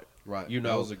front. Right. You that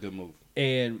know, was a good move.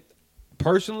 and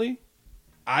personally,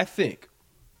 I think,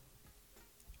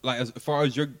 like as far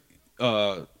as your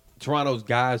Toronto's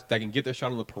guys that can get their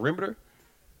shot on the perimeter,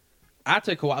 I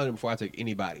take Kawhi Leonard before I take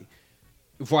anybody.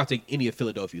 Before I take any of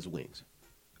Philadelphia's wings,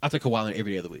 I take Kawhi Leonard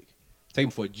every day of the week. Take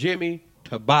him for Jimmy,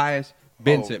 Tobias,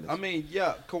 Ben Simmons. I mean,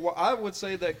 yeah, Kawhi, I would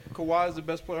say that Kawhi is the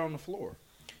best player on the floor.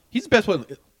 He's the best player.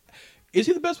 Is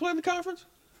he the best player in the conference?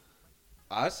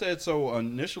 I said so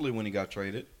initially when he got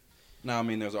traded. Now, I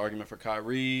mean, there's an argument for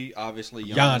Kyrie. Obviously,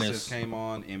 Giannis. Giannis just came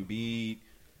on, Embiid.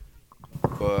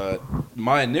 But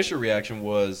my initial reaction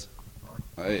was,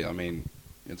 hey, I mean,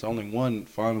 it's only one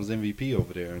Finals MVP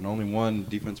over there, and only one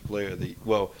defensive player of the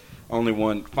only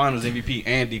one Finals MVP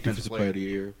and defensive player of the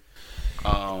year.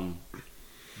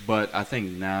 But I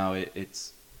think now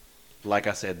it's like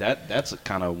I said, that's a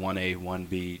kind of 1A,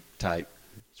 1B type.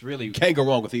 It's really You can't go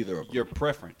wrong with either of them. your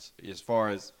preference as far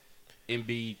as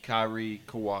Embiid, Kyrie,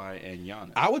 Kawhi, and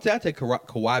Giannis. I would say I'd take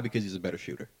Kawhi because he's a better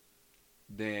shooter.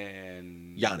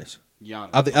 Then Giannis. Giannis.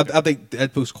 I think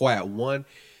that puts Kawhi at 1.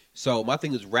 So my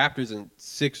thing is Raptors and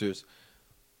Sixers.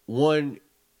 One,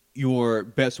 your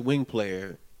best wing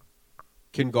player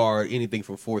can guard anything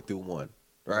from 4 through 1,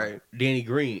 right? Danny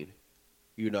Green,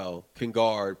 can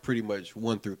guard pretty much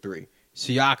 1 through 3.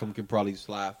 Siakam can probably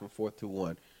slide from 4 through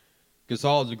 1.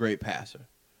 Gasol's a great passer.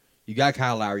 You got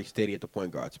Kyle Lowry steady at the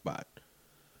point guard spot.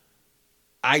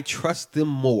 I trust them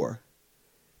more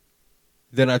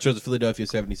than I trust the Philadelphia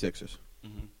 76ers.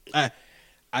 Mm-hmm.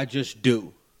 I just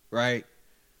do, right?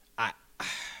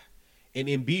 And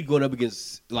Embiid going up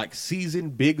against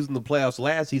seasoned bigs in the playoffs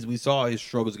last season, we saw his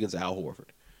struggles against Al Horford.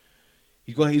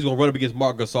 He's going to run up against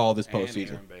Marc Gasol this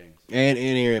postseason. And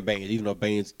Aaron Baines, even though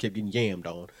Baines kept getting yammed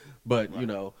on. But,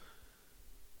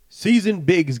 seasoned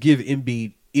bigs give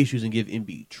Embiid issues and give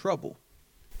Embiid trouble.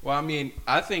 Well, I mean,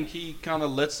 I think he kind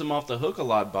of lets them off the hook a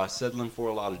lot by settling for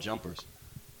a lot of jumpers.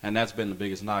 And that's been the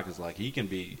biggest knock is he can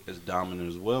be as dominant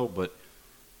as well, but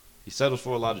he settles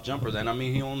for a lot of jumpers. And, I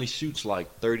mean, he only shoots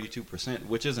 32%,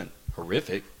 which isn't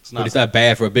horrific. But it's not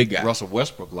bad for a big guy. Russell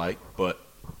Westbrook but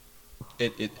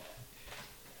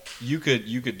you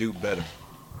could do better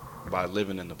by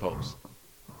living in the post.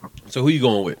 So who you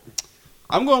going with?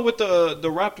 I'm going with the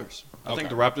Raptors. I think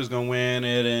the Raptors going to win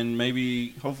it, and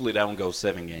hopefully that one goes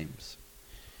 7 games.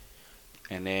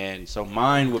 And then, so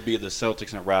mine would be the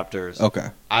Celtics and Raptors. Okay.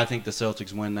 I think the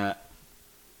Celtics win that.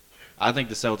 I think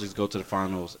the Celtics go to the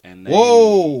finals, and they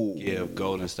give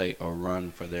Golden State a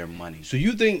run for their money. So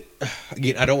you think,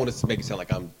 again, I don't want to make it sound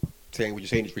like I'm saying what you're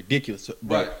saying is ridiculous.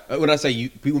 But when I say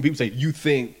when people say you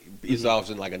think, it's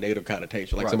often like a negative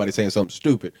connotation, like somebody saying something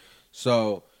stupid.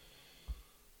 So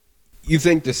you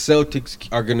think the Celtics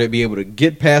are going to be able to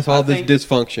get past all this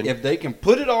dysfunction? If they can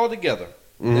put it all together,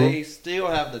 they still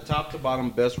have the top to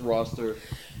bottom best roster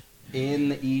in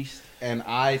the East. And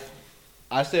I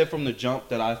said from the jump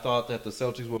that I thought that the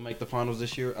Celtics would make the finals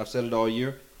this year. I've said it all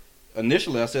year.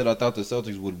 Initially, I said I thought the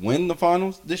Celtics would win the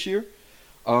finals this year.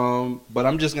 But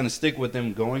I'm just going to stick with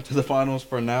them going to the finals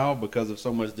for now because of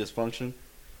so much dysfunction.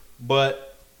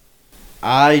 But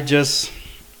I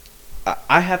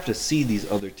have to see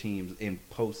these other teams in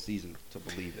postseason to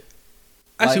believe it.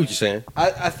 I see what you're saying.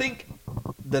 I think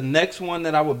the next one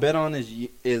that I would bet on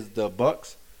is the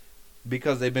Bucks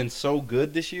because they've been so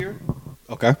good this year.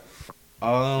 Okay.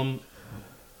 But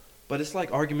it's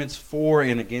arguments for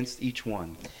and against each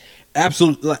one.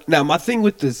 Absolutely. Now, my thing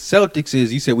with the Celtics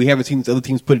is you said we haven't seen these other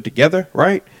teams put it together,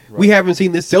 right? We haven't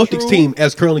seen this Celtics team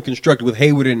as currently constructed with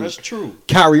Hayward and That's true.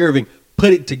 Kyrie Irving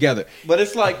put it together. But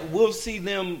it's we'll see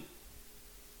them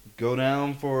go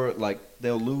down for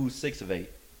they'll lose 6 of 8.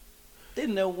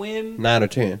 Then they'll win 9 or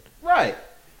 10. Right.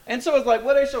 And so it's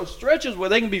they show stretches where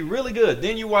they can be really good.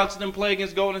 Then you watch them play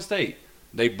against Golden State.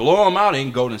 They blow them out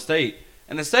in Golden State.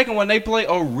 And the second one, they play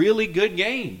a really good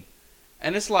game.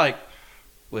 And it's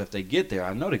well, if they get there,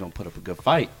 I know they're going to put up a good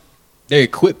fight. They're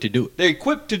equipped to do it. They're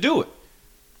equipped to do it.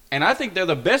 And I think they're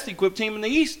the best equipped team in the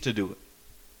East to do it.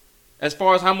 As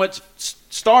far as how much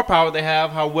star power they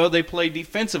have, how well they play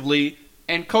defensively,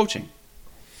 and coaching.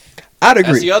 I'd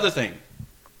agree. That's the other thing.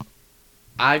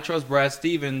 I trust Brad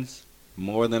Stevens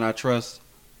more than I trust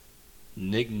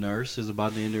Nick Nurse is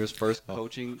about to enter his first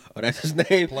coaching. Oh, that's his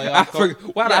name?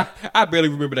 Playoff I barely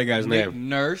remember that guy's Nick name.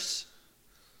 Nurse.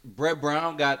 Brett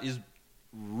Brown is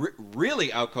really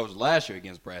outcoached last year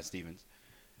against Brad Stevens.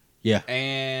 Yeah.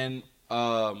 And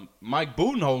Mike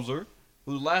Budenholzer,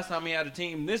 who last time he had a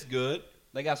team this good,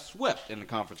 they got swept in the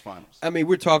conference finals. I mean,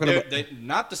 we're talking about... They're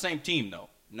not the same team, though.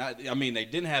 They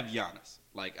didn't have Giannis.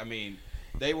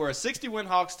 They were a 60-win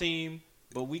Hawks team,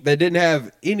 but they didn't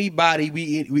have anybody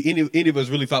any of us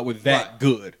really thought was that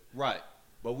good. Right.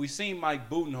 But we've seen Mike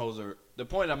Budenholzer. The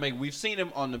point I make, we've seen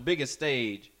him on the biggest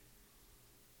stage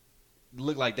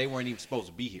look like they weren't even supposed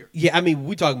to be here. Yeah,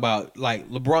 we talking about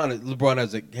LeBron.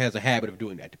 LeBron has a habit of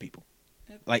doing that to people.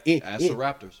 That's the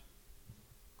Raptors.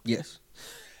 Yes.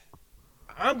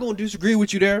 I'm going to disagree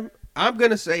with you there. I'm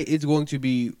going to say it's going to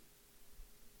be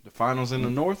the finals in the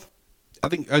North. I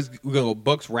think we're going to go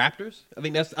Bucks Raptors. I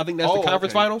think that's the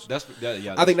conference finals.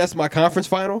 I think that's my conference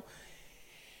final.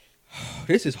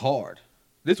 This is hard.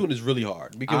 This one is really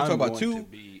hard because we're talking about two. I'm going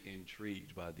to be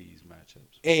intrigued by these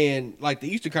matchups. And the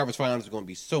Eastern Conference Finals is going to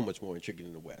be so much more intriguing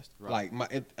than the West. Right.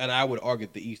 And I would argue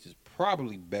that the East is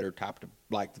probably better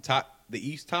the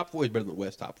East top 4 is better than the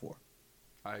West top 4.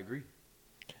 I agree.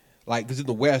 Because in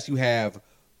the West you have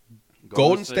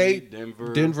Golden State,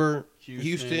 Denver,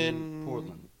 Houston,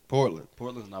 Portland.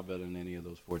 Portland's not better than any of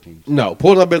those 4 teams. No,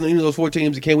 Portland's not better than any of those 4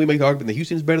 teams. And can we make the argument that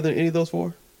Houston's better than any of those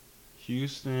 4?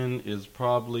 Houston is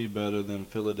probably better than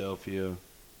Philadelphia.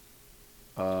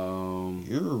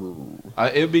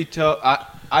 It'd be tough.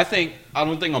 I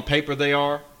don't think on paper they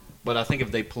are, but I think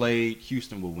if they played,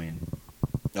 Houston will win.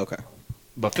 Okay.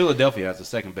 But Philadelphia has the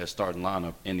second best starting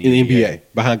lineup in the NBA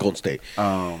behind Golden State.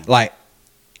 Like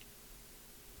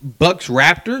Bucks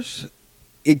Raptors,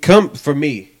 it come for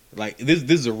me. Like this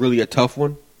is a tough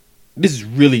one. This is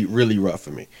really, really rough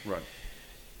for me. Right.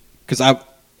 Because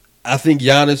I think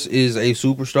Giannis is a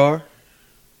superstar.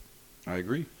 I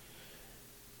agree.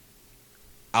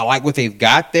 I like what they've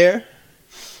got there.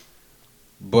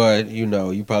 But, you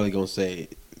probably going to say,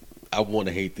 I want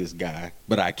to hate this guy,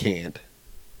 but I can't.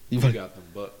 You got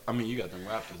them, you got them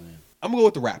Raptors in. I'm going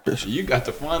to go with the Raptors. You got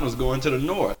the finals going to the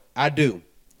North. I do.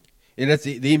 And that's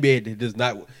the NBA does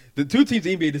not. The two teams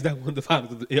the NBA does not win the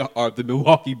finals are the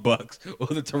Milwaukee Bucks or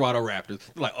the Toronto Raptors.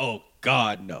 They're like, oh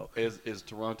God, no. Is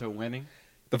Toronto winning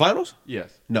The finals?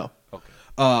 Yes. No. Okay.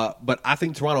 But I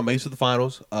think Toronto makes it to the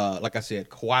finals. Like I said,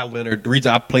 Kawhi Leonard. The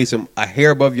reason I place him a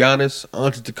hair above Giannis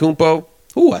Antetokounmpo.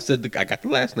 Ooh, I got the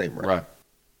last name right. Right.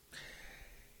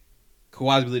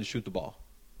 Kawhi's ability to shoot the ball,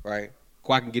 right?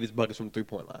 Kawhi can get his buckets from the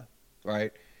 3-point line,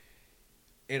 right?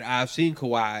 And I've seen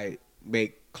Kawhi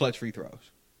make clutch free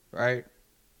throws, right?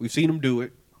 We've seen him do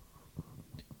it.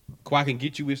 Kawhi can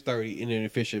get you his 30 in an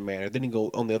efficient manner. Then he go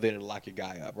on the other end and lock your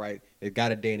guy up, right? They've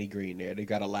got a Danny Green there. They've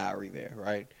got a Lowry there,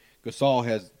 right? Gasol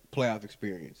has playoff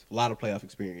experience, a lot of playoff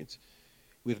experience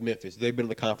with Memphis. They've been in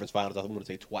the conference finals, I'm going to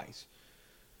say twice.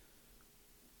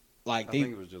 I think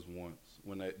it was just once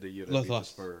when the year they beat the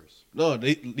Spurs. No,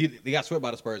 they got swept by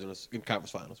the Spurs in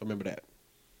conference finals. Remember that.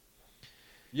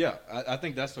 Yeah, I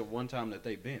think that's the one time that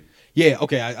they've been. Yeah,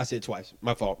 okay, I said twice.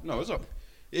 My fault. No, it's okay.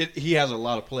 He has a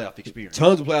lot of playoff experience.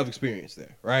 Tons of playoff experience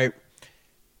there, right?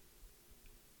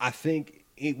 I think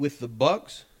with the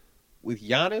Bucks, with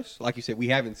Giannis, like you said, we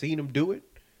haven't seen him do it.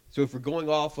 So if we're going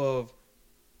off of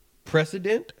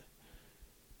precedent,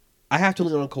 I have to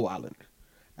lean on Kawhi Leonard.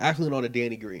 I have to lean on a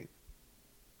Danny Green,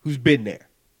 who's been there,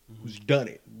 who's done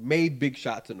it, made big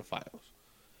shots in the finals.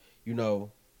 I'm going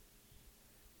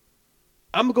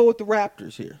to go with the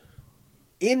Raptors here.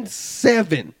 In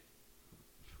 7.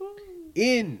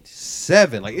 In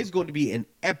 7. Like, it's going to be an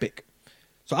epic.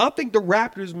 So I think the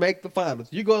Raptors make the finals.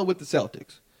 You're going with the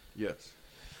Celtics. Yes.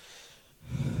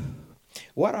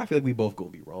 Why do I feel like we both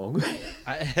going to be wrong?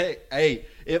 Hey,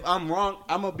 if I'm wrong,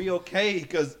 I'm going to be okay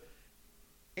because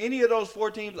any of those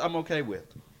 4 teams I'm okay with.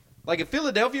 Like, if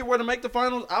Philadelphia were to make the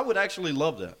finals, I would actually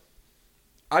love that.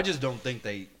 I just don't think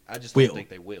they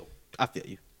will. I feel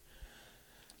you.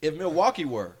 If Milwaukee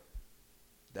were,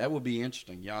 that would be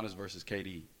interesting. Giannis versus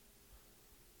KD.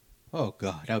 Oh,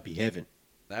 God, that would be heaven.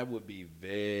 That would be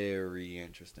very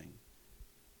interesting.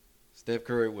 Steph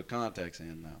Curry with contacts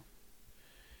in now.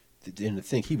 And to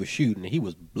think he was shooting and he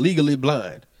was legally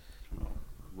blind.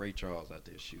 Ray Charles out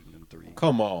there shooting them 3.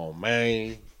 Come on,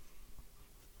 man.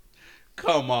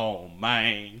 Come on,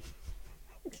 man.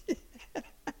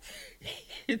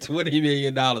 $20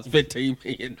 million, $15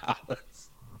 million.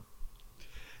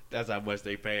 That's how much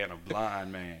they paying a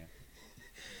blind man.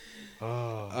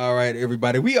 All right,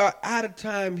 everybody. We are out of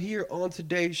time here on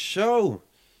today's show.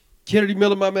 Kennedy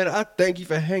Miller, my man, I thank you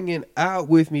for hanging out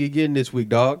with me again this week,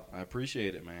 dog. I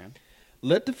appreciate it, man.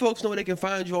 Let the folks know where they can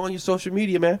find you on your social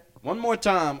media, man. One more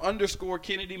time, _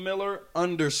 Kennedy Miller,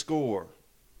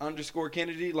 _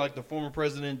 Kennedy, like the former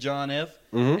president John F.,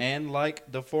 and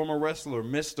like the former wrestler,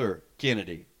 Mr.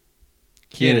 Kennedy.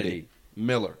 Kennedy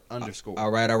Miller, _ All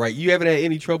right. You haven't had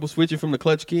any trouble switching from the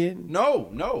Clutch Kid?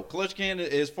 No. Clutch Kid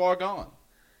is far gone.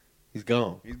 He's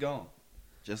gone. He's gone.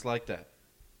 Just like that.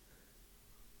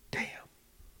 Damn.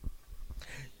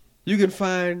 You can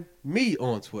find me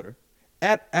on Twitter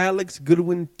at Alex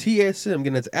Goodwin TSM.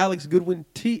 Again, that's Alex Goodwin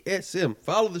TSM.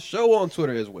 Follow the show on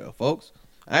Twitter as well, folks.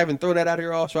 I haven't thrown that out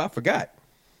here also. I forgot.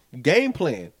 Game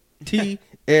Plan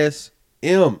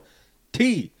TSM.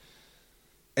 T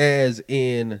as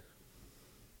in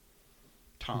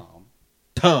Tom.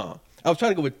 I was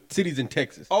trying to go with cities in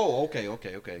Texas. Oh,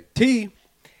 okay. T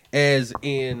as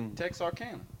in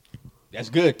Texarkana. That's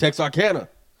good. Texarkana.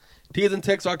 T as in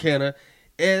Texarkana.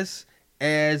 S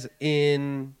as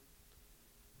in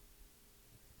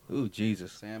ooh,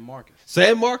 Jesus. San Marcos.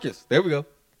 San Marcos. There we go.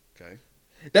 Okay.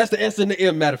 That's the S and the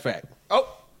M, matter of fact.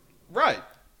 Oh, right.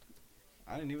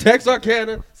 I didn't even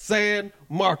Texarkana, San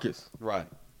Marcos. Right.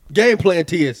 Game Plan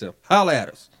TSM. Holla at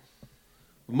us.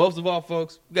 But most of all,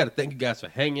 folks, we got to thank you guys for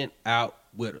hanging out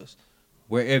with us.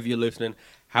 Wherever you're listening,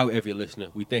 however you're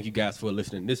listening, we thank you guys for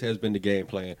listening. This has been the Game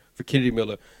Plan. For Kennedy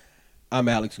Miller, I'm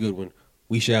Alex Goodwin.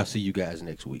 We shall see you guys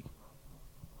next week.